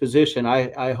in this position,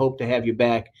 I hope to have you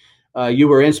back. You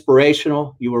were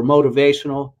inspirational. You were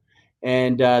motivational.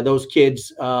 And those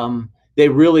kids, they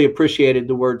really appreciated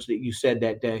the words that you said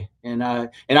that day. And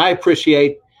I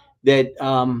appreciate that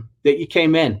that you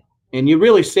came in and you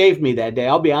really saved me that day.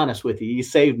 I'll be honest with you. You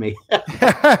saved me.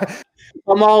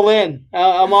 I'm all in.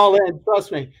 I'm all in.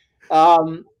 Trust me.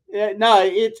 No,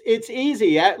 it's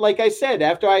easy. Like I said,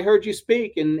 after I heard you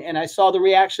speak and I saw the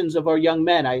reactions of our young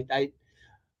men, I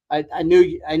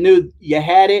knew you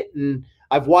had it, and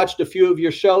I've watched a few of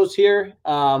your shows here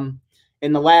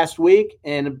in the last week,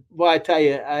 and boy, I tell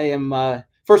you, I am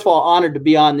first of all honored to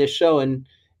be on this show, and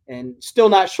still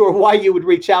not sure why you would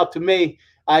reach out to me.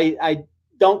 I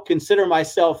don't consider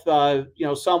myself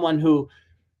someone who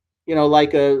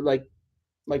like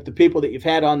the people that you've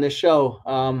had on this show.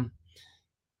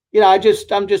 I'm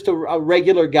just a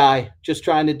regular guy, just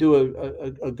trying to do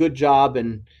a good job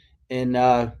and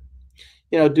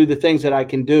do the things that I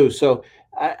can do. So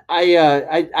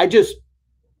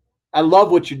I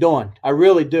love what you're doing. I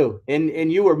really do.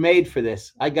 And you were made for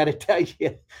this. I got to tell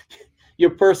you,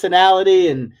 your personality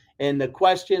and the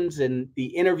questions and the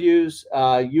interviews,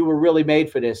 you were really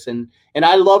made for this. And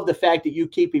I love the fact that you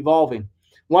keep evolving.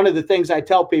 One of the things I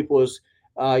tell people is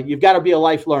you've got to be a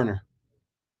life learner.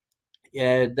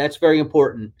 Yeah, that's very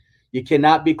important. You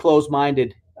cannot be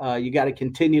closed-minded. You got to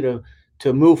continue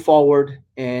to move forward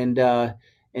and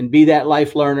be that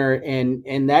life learner.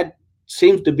 And that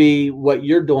seems to be what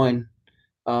you're doing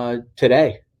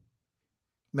today.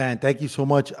 Man, thank you so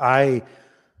much.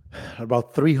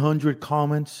 About 300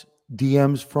 comments,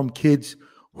 DMs from kids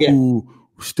who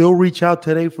still reach out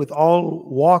today with all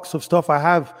walks of stuff.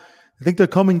 I think they're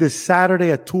coming this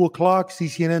Saturday at 2:00.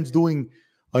 CCNN's doing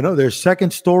their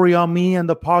second story on me and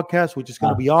the podcast, which is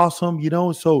going to be awesome,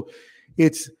 So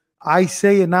I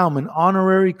say it now, I'm an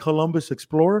honorary Columbus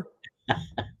Explorer.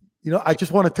 I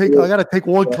just want to I got to take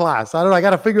one class. I got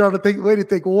to figure out a way to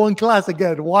take one class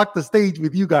again, walk the stage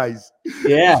with you guys.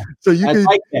 Yeah. So you can,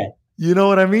 like that. You know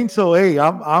what I mean? So, hey,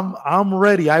 I'm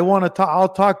ready. I want to talk. I'll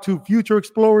talk to future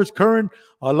explorers, current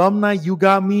alumni. You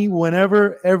got me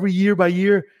whenever, every year by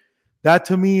year. That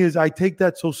to me I take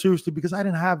that so seriously because I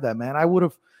didn't have that, man. I would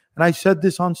have, and I said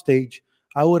this on stage,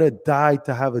 I would have died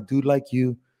to have a dude like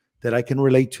you that I can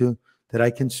relate to, that I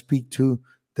can speak to,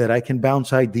 that I can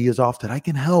bounce ideas off, that I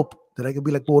can help, that I can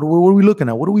be like, what are we looking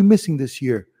at? What are we missing this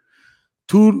year?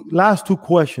 Last two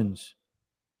questions.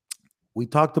 We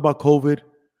talked about COVID.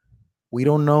 We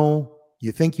don't know.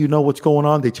 You think you know what's going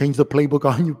on. They change the playbook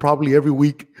on you probably every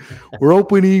week. We're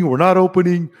opening. We're not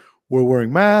opening. We're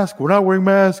wearing masks. We're not wearing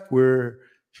masks. We're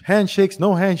handshakes,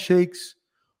 no handshakes.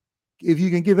 If you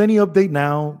can give any update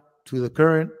now to the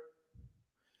current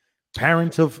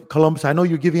parents of Columbus, I know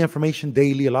you're giving information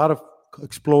daily. A lot of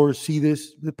explorers see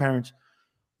this, the parents.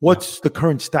 What's the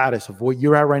current status of what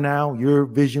you're at right now, your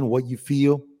vision, what you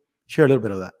feel? Share a little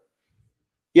bit of that.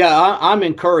 Yeah, I'm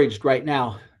encouraged right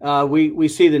now. We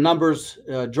see the numbers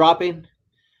dropping.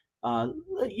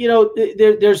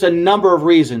 There's a number of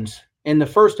reasons. And the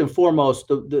first and foremost,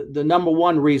 the number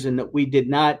one reason that we did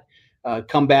not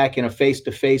come back in a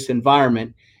face-to-face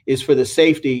environment is for the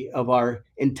safety of our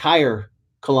entire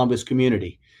Columbus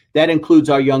community. That includes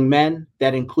our young men.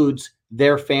 That includes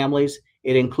their families.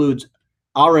 It includes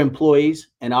our employees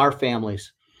and our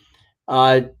families.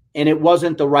 And it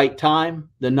wasn't the right time.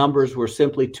 The numbers were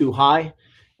simply too high.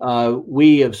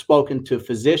 We have spoken to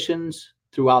physicians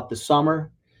throughout the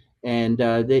summer, and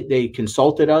they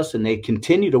consulted us, and they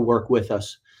continue to work with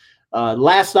us.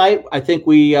 Last night, I think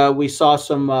we saw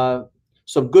some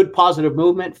good positive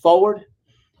movement forward.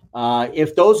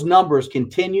 If those numbers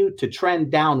continue to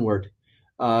trend downward,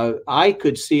 I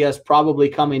could see us probably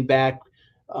coming back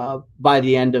by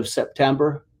the end of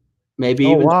September, maybe.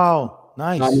 Oh, wow,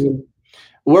 nice. I mean,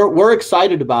 we're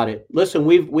excited about it. Listen,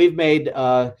 we've made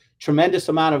a tremendous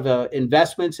amount of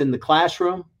investments in the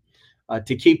classroom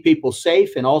to keep people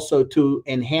safe and also to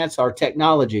enhance our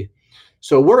technology.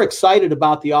 So we're excited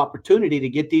about the opportunity to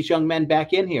get these young men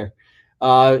back in here.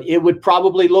 It would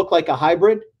probably look like a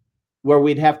hybrid where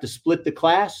we'd have to split the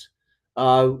class.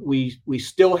 We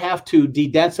still have to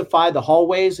de-densify the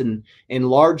hallways and in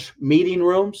large meeting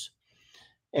rooms.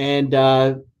 And,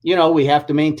 we have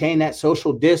to maintain that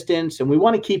social distance, and we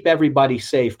want to keep everybody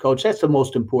safe, Coach. That's the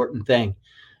most important thing.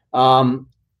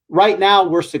 Right now,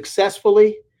 we're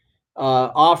successfully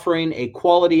offering a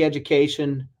quality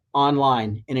education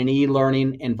online in an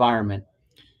e-learning environment.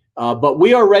 But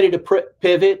we are ready to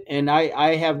pivot, and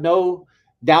I have no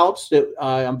doubts that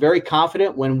I'm very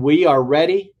confident when we are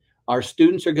ready, our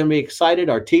students are going to be excited,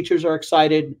 our teachers are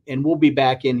excited, and we'll be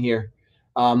back in here.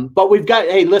 But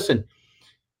hey, listen,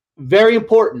 very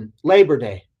important, Labor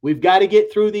Day. We've got to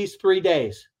get through these 3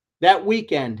 days. That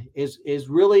weekend is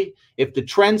really, if the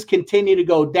trends continue to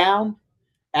go down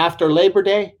after Labor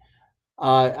Day,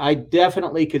 I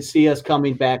definitely could see us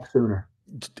coming back sooner.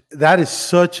 That is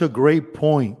such a great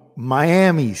point,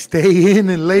 Miami, stay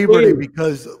in Labor Day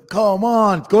because come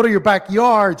on, go to your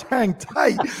backyards, hang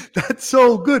tight. That's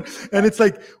so good. And it's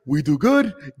like, we do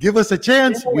good, give us a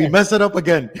chance, we mess it up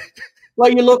again.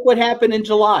 Well, you look what happened in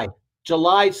July.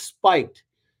 July spiked.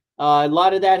 A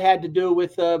lot of that had to do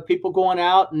with people going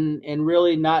out and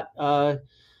really not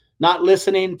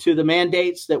listening to the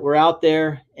mandates that were out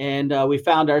there. And we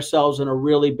found ourselves in a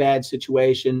really bad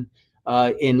situation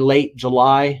in late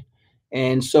July.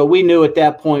 And so we knew at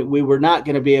that point we were not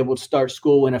going to be able to start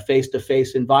school in a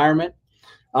face-to-face environment.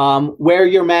 Wear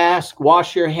your mask,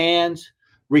 wash your hands,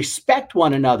 respect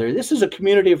one another. This is a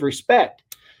community of respect.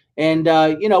 And,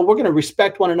 we're going to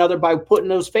respect one another by putting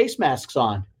those face masks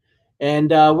on.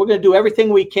 And we're going to do everything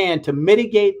we can to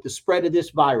mitigate the spread of this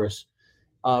virus.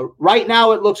 Right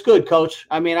now, it looks good, Coach.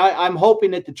 I mean, I'm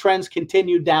hoping that the trends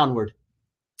continue downward.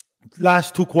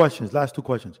 Last two questions.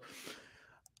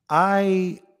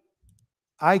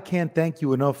 I can't thank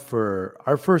you enough for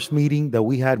our first meeting that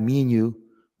we had, me and you.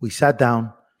 We sat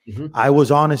down. Mm-hmm. I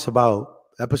was honest about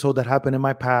episode that happened in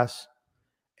my past.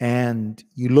 And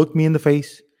you looked me in the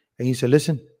face and you said,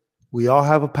 listen, we all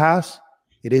have a past.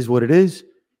 It is what it is.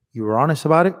 You were honest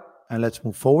about it. And let's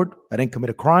move forward. I didn't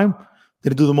commit a crime.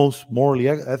 Didn't do the most morally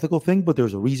ethical thing, but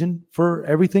there's a reason for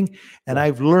everything. And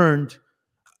I've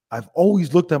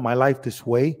always looked at my life this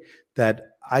way, that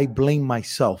I blame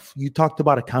myself. You talked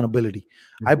about accountability.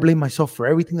 Mm-hmm. I blame myself for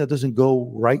everything that doesn't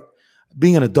go right.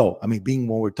 Being an adult, when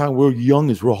we're young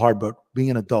is real hard, but being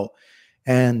an adult.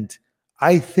 And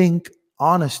I think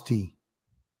honesty,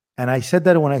 and I said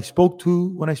that when I spoke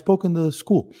in the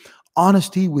school,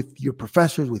 honesty with your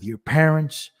professors, with your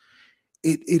parents,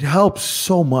 it helps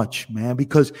so much, man,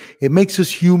 because it makes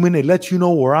us human. It lets you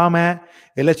know where I'm at.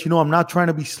 It lets you know I'm not trying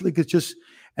to be slick. It's just,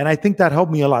 and I think that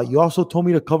helped me a lot. You also told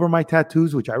me to cover my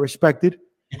tattoos, which I respected.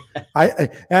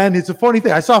 And it's a funny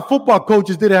thing. I saw football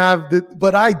coaches didn't have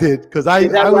but I did, because I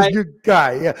was your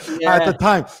guy at the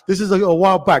time. This is a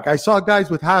while back. I saw guys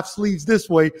with half sleeves this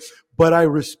way, but I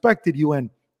respected you.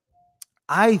 And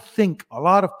I think a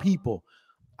lot of people,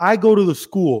 I go to the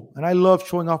school and I love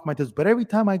showing off my tattoos, but every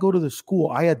time I go to the school,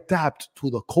 I adapt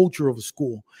to the culture of the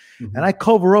school. Mm-hmm. And I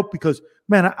cover up because,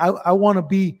 man, I want to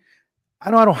be, I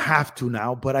know I don't have to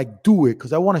now, but I do it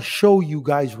because I want to show you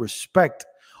guys respect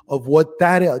of what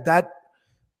that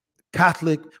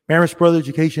Catholic Marist Brother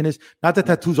education is. Not that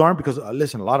tattoos aren't, because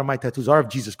listen, a lot of my tattoos are of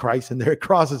Jesus Christ and they're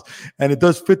crosses, and it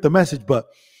does fit the message. But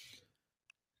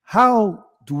how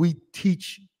do we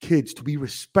teach kids to be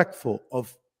respectful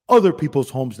of other people's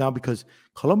homes now? Because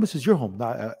Columbus is your home.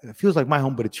 Now, it feels like my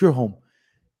home, but it's your home.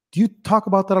 Do you talk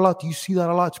about that a lot? Do you see that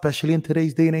a lot, especially in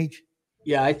today's day and age?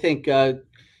 Yeah, I think,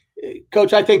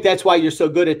 Coach, I think that's why you're so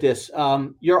good at this.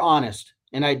 You're honest.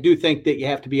 And I do think that you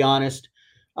have to be honest.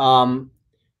 I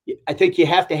think you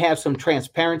have to have some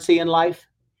transparency in life.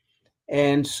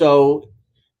 And so,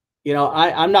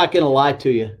 I'm not going to lie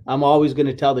to you. I'm always going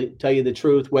to tell you the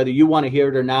truth, whether you want to hear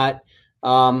it or not.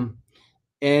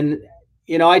 And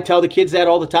I tell the kids that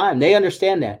all the time. They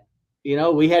understand that.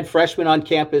 We had freshmen on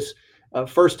campus,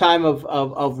 first time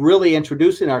of really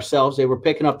introducing ourselves. They were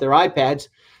picking up their iPads.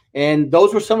 And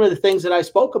those were some of the things that I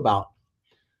spoke about.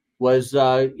 Was,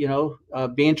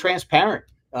 being transparent,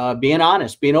 being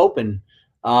honest, being open,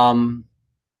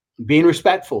 being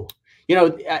respectful.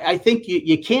 I think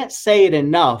you can't say it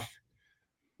enough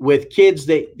with kids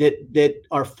that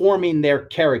are forming their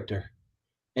character.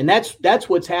 And that's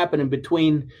what's happening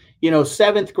between,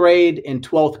 7th grade and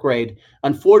 12th grade.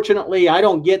 Unfortunately, I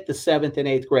don't get the 7th and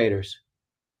 8th graders.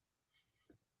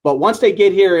 But once they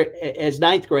get here as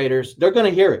 9th graders, they're going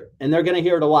to hear it, and they're going to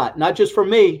hear it a lot, not just from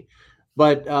me,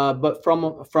 but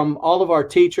from all of our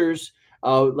teachers.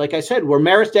 Like I said, we're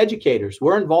Marist educators.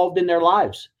 We're involved in their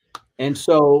lives. And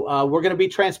so we're going to be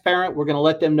transparent. We're going to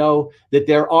let them know that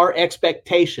there are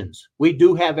expectations. We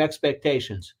do have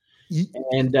expectations.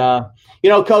 And,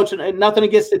 Coach, nothing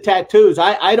against the tattoos.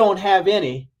 I don't have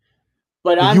any.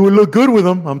 But you would look good with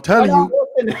them, I'm telling you.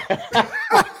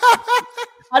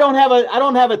 I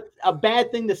don't have a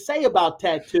bad thing to say about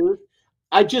tattoos.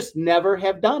 I just never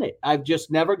have done it. I've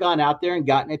just never gone out there and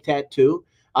gotten a tattoo.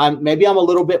 Maybe I'm a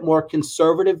little bit more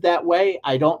conservative that way.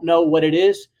 I don't know what it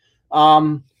is.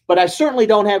 But I certainly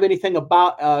don't have anything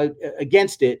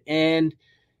against it. And,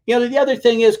 the other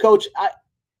thing is, Coach,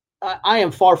 I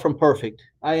am far from perfect.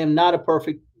 I am not a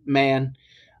perfect man.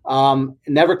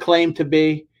 Never claimed to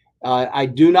be. I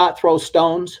do not throw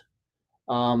stones.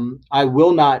 I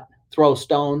will not throw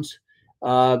stones.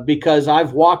 Because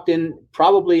I've walked in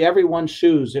probably everyone's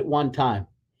shoes at one time,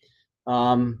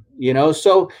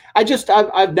 so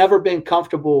I've never been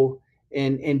comfortable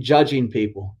in judging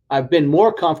people. I've been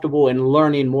more comfortable in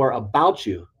learning more about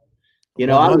you You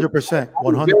know, 100%.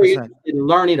 I'm very interested in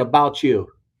learning about you.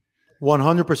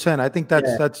 100%. I think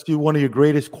that's one of your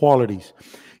greatest qualities.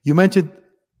 You mentioned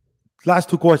last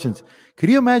two questions. Could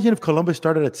you imagine if Columbus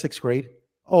started at 6th grade?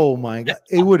 Oh my God.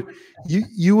 It would,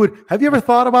 you would, have you ever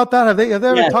thought about that? Have they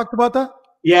ever talked about that?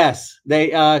 Yes.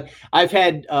 I've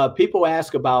had people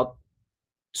ask about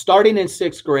starting in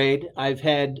 6th grade. I've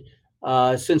had,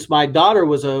 since my daughter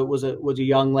was a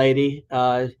young lady,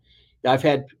 I've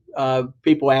had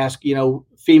people ask, you know,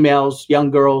 females, young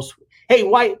girls, hey,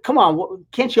 why, come on,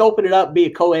 can't you open it up, be a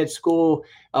co-ed school?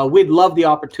 We'd love the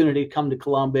opportunity to come to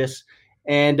Columbus.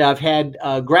 And I've had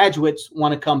graduates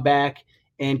want to come back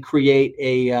and create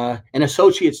an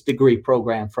associate's degree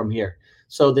program from here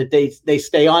so that they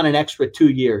stay on an extra 2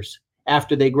 years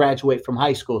after they graduate from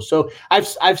high school. So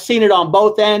I've seen it on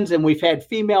both ends, and we've had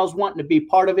females wanting to be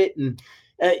part of it. And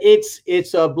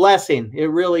it's a blessing. It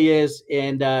really is.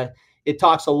 And it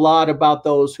talks a lot about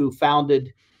those who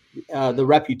founded the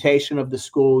reputation of the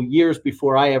school years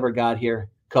before I ever got here,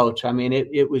 Coach. I mean,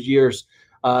 it was years.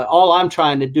 All I'm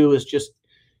trying to do is just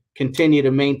continue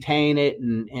to maintain it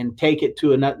and take it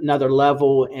to another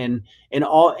level and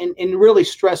really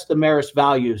stress the Marist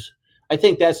values. I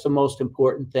think that's the most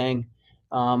important thing.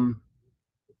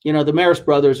 You know, the Marist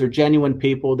brothers are genuine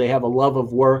people. They have a love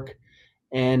of work,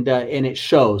 and it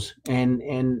shows.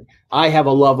 And I have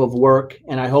a love of work,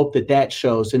 and I hope that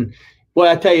shows. And boy,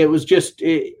 I tell you, it was just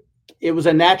it was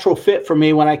a natural fit for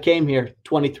me when I came here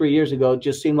 23 years ago. It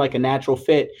just seemed like a natural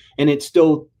fit, and it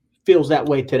still feels that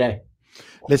way today.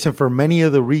 Listen, for many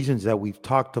of the reasons that we've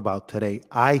talked about today,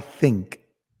 I think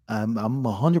I'm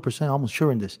 100% almost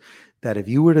sure in this, that if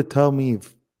you were to tell me,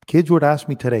 if kids would ask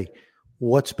me today,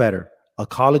 what's better, a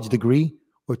college degree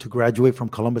or to graduate from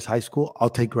Columbus High School, I'll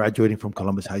take graduating from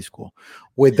Columbus High School.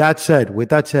 With that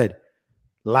said,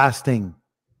 last thing,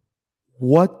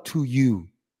 what to you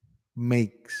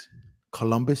makes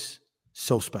Columbus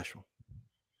so special?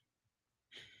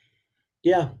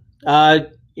 Yeah, I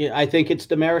think it's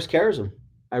the Marist charism.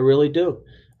 I really do.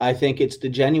 I think it's the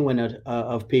genuine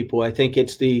of people. I think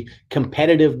it's the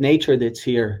competitive nature that's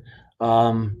here.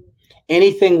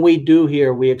 Anything we do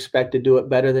here, we expect to do it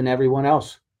better than everyone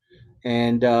else.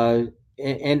 And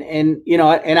you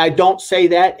know, and I don't say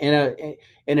that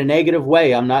in a negative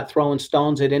way. I'm not throwing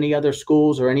stones at any other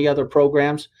schools or any other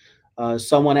programs.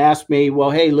 Someone asked me, well,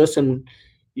 hey, listen,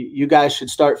 you guys should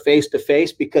start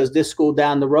face-to-face because this school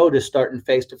down the road is starting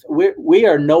face-to-face. We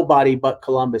are nobody but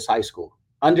Columbus High School.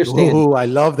 Understand? Oh, I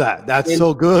love that. That's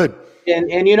so good.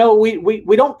 And you know,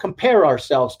 we don't compare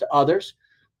ourselves to others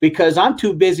because I'm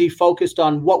too busy focused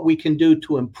on what we can do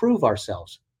to improve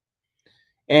ourselves.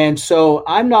 And so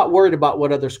I'm not worried about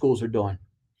what other schools are doing.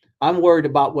 I'm worried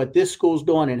about what this school's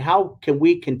doing and how can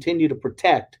we continue to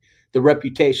protect the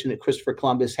reputation that Christopher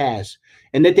Columbus has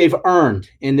and that they've earned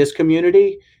in this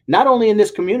community, not only in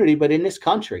this community, but in this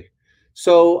country.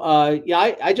 So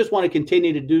I just want to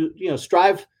continue to do, you know,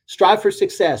 strive for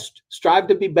success, strive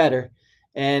to be better.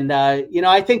 And, you know,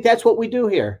 I think that's what we do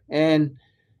here. And,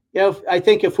 you know, I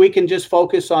think if we can just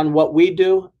focus on what we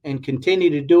do and continue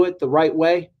to do it the right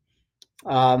way,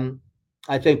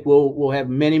 I think we'll have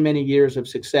many, many years of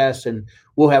success, and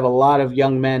we'll have a lot of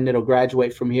young men that'll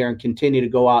graduate from here and continue to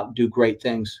go out and do great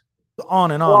things.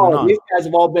 On and on and on. These guys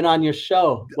have all been on your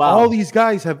show. Wow. All these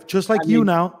guys have, just like you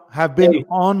now, have been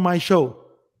on my show.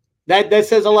 That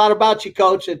says a lot about you,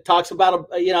 Coach. It talks about,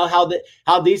 you know,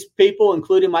 how these people,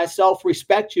 including myself,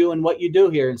 respect you and what you do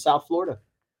here in South Florida.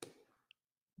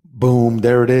 Boom.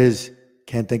 There it is.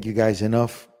 Can't thank you guys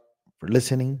enough for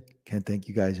listening. Can't thank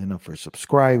you guys enough for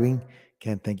subscribing.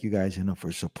 Can't thank you guys enough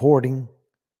for supporting.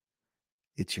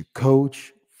 It's your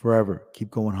coach forever.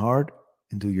 Keep going hard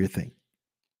and do your thing.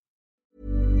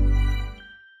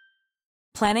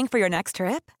 Planning for your next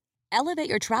trip? Elevate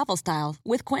your travel style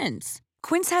with Quince.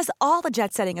 Quince has all the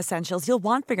jet-setting essentials you'll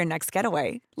want for your next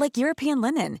getaway, like European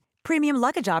linen, premium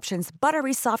luggage options,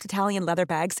 buttery soft Italian leather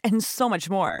bags, and so much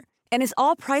more. And is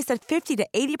all priced at 50 to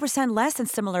 80% less than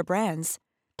similar brands.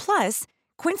 Plus,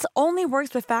 Quince only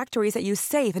works with factories that use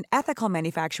safe and ethical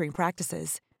manufacturing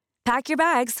practices. Pack your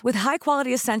bags with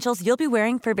high-quality essentials you'll be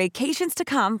wearing for vacations to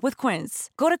come with Quince.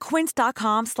 Go to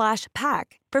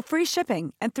quince.com/pack for free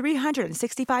shipping and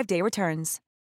 365-day returns.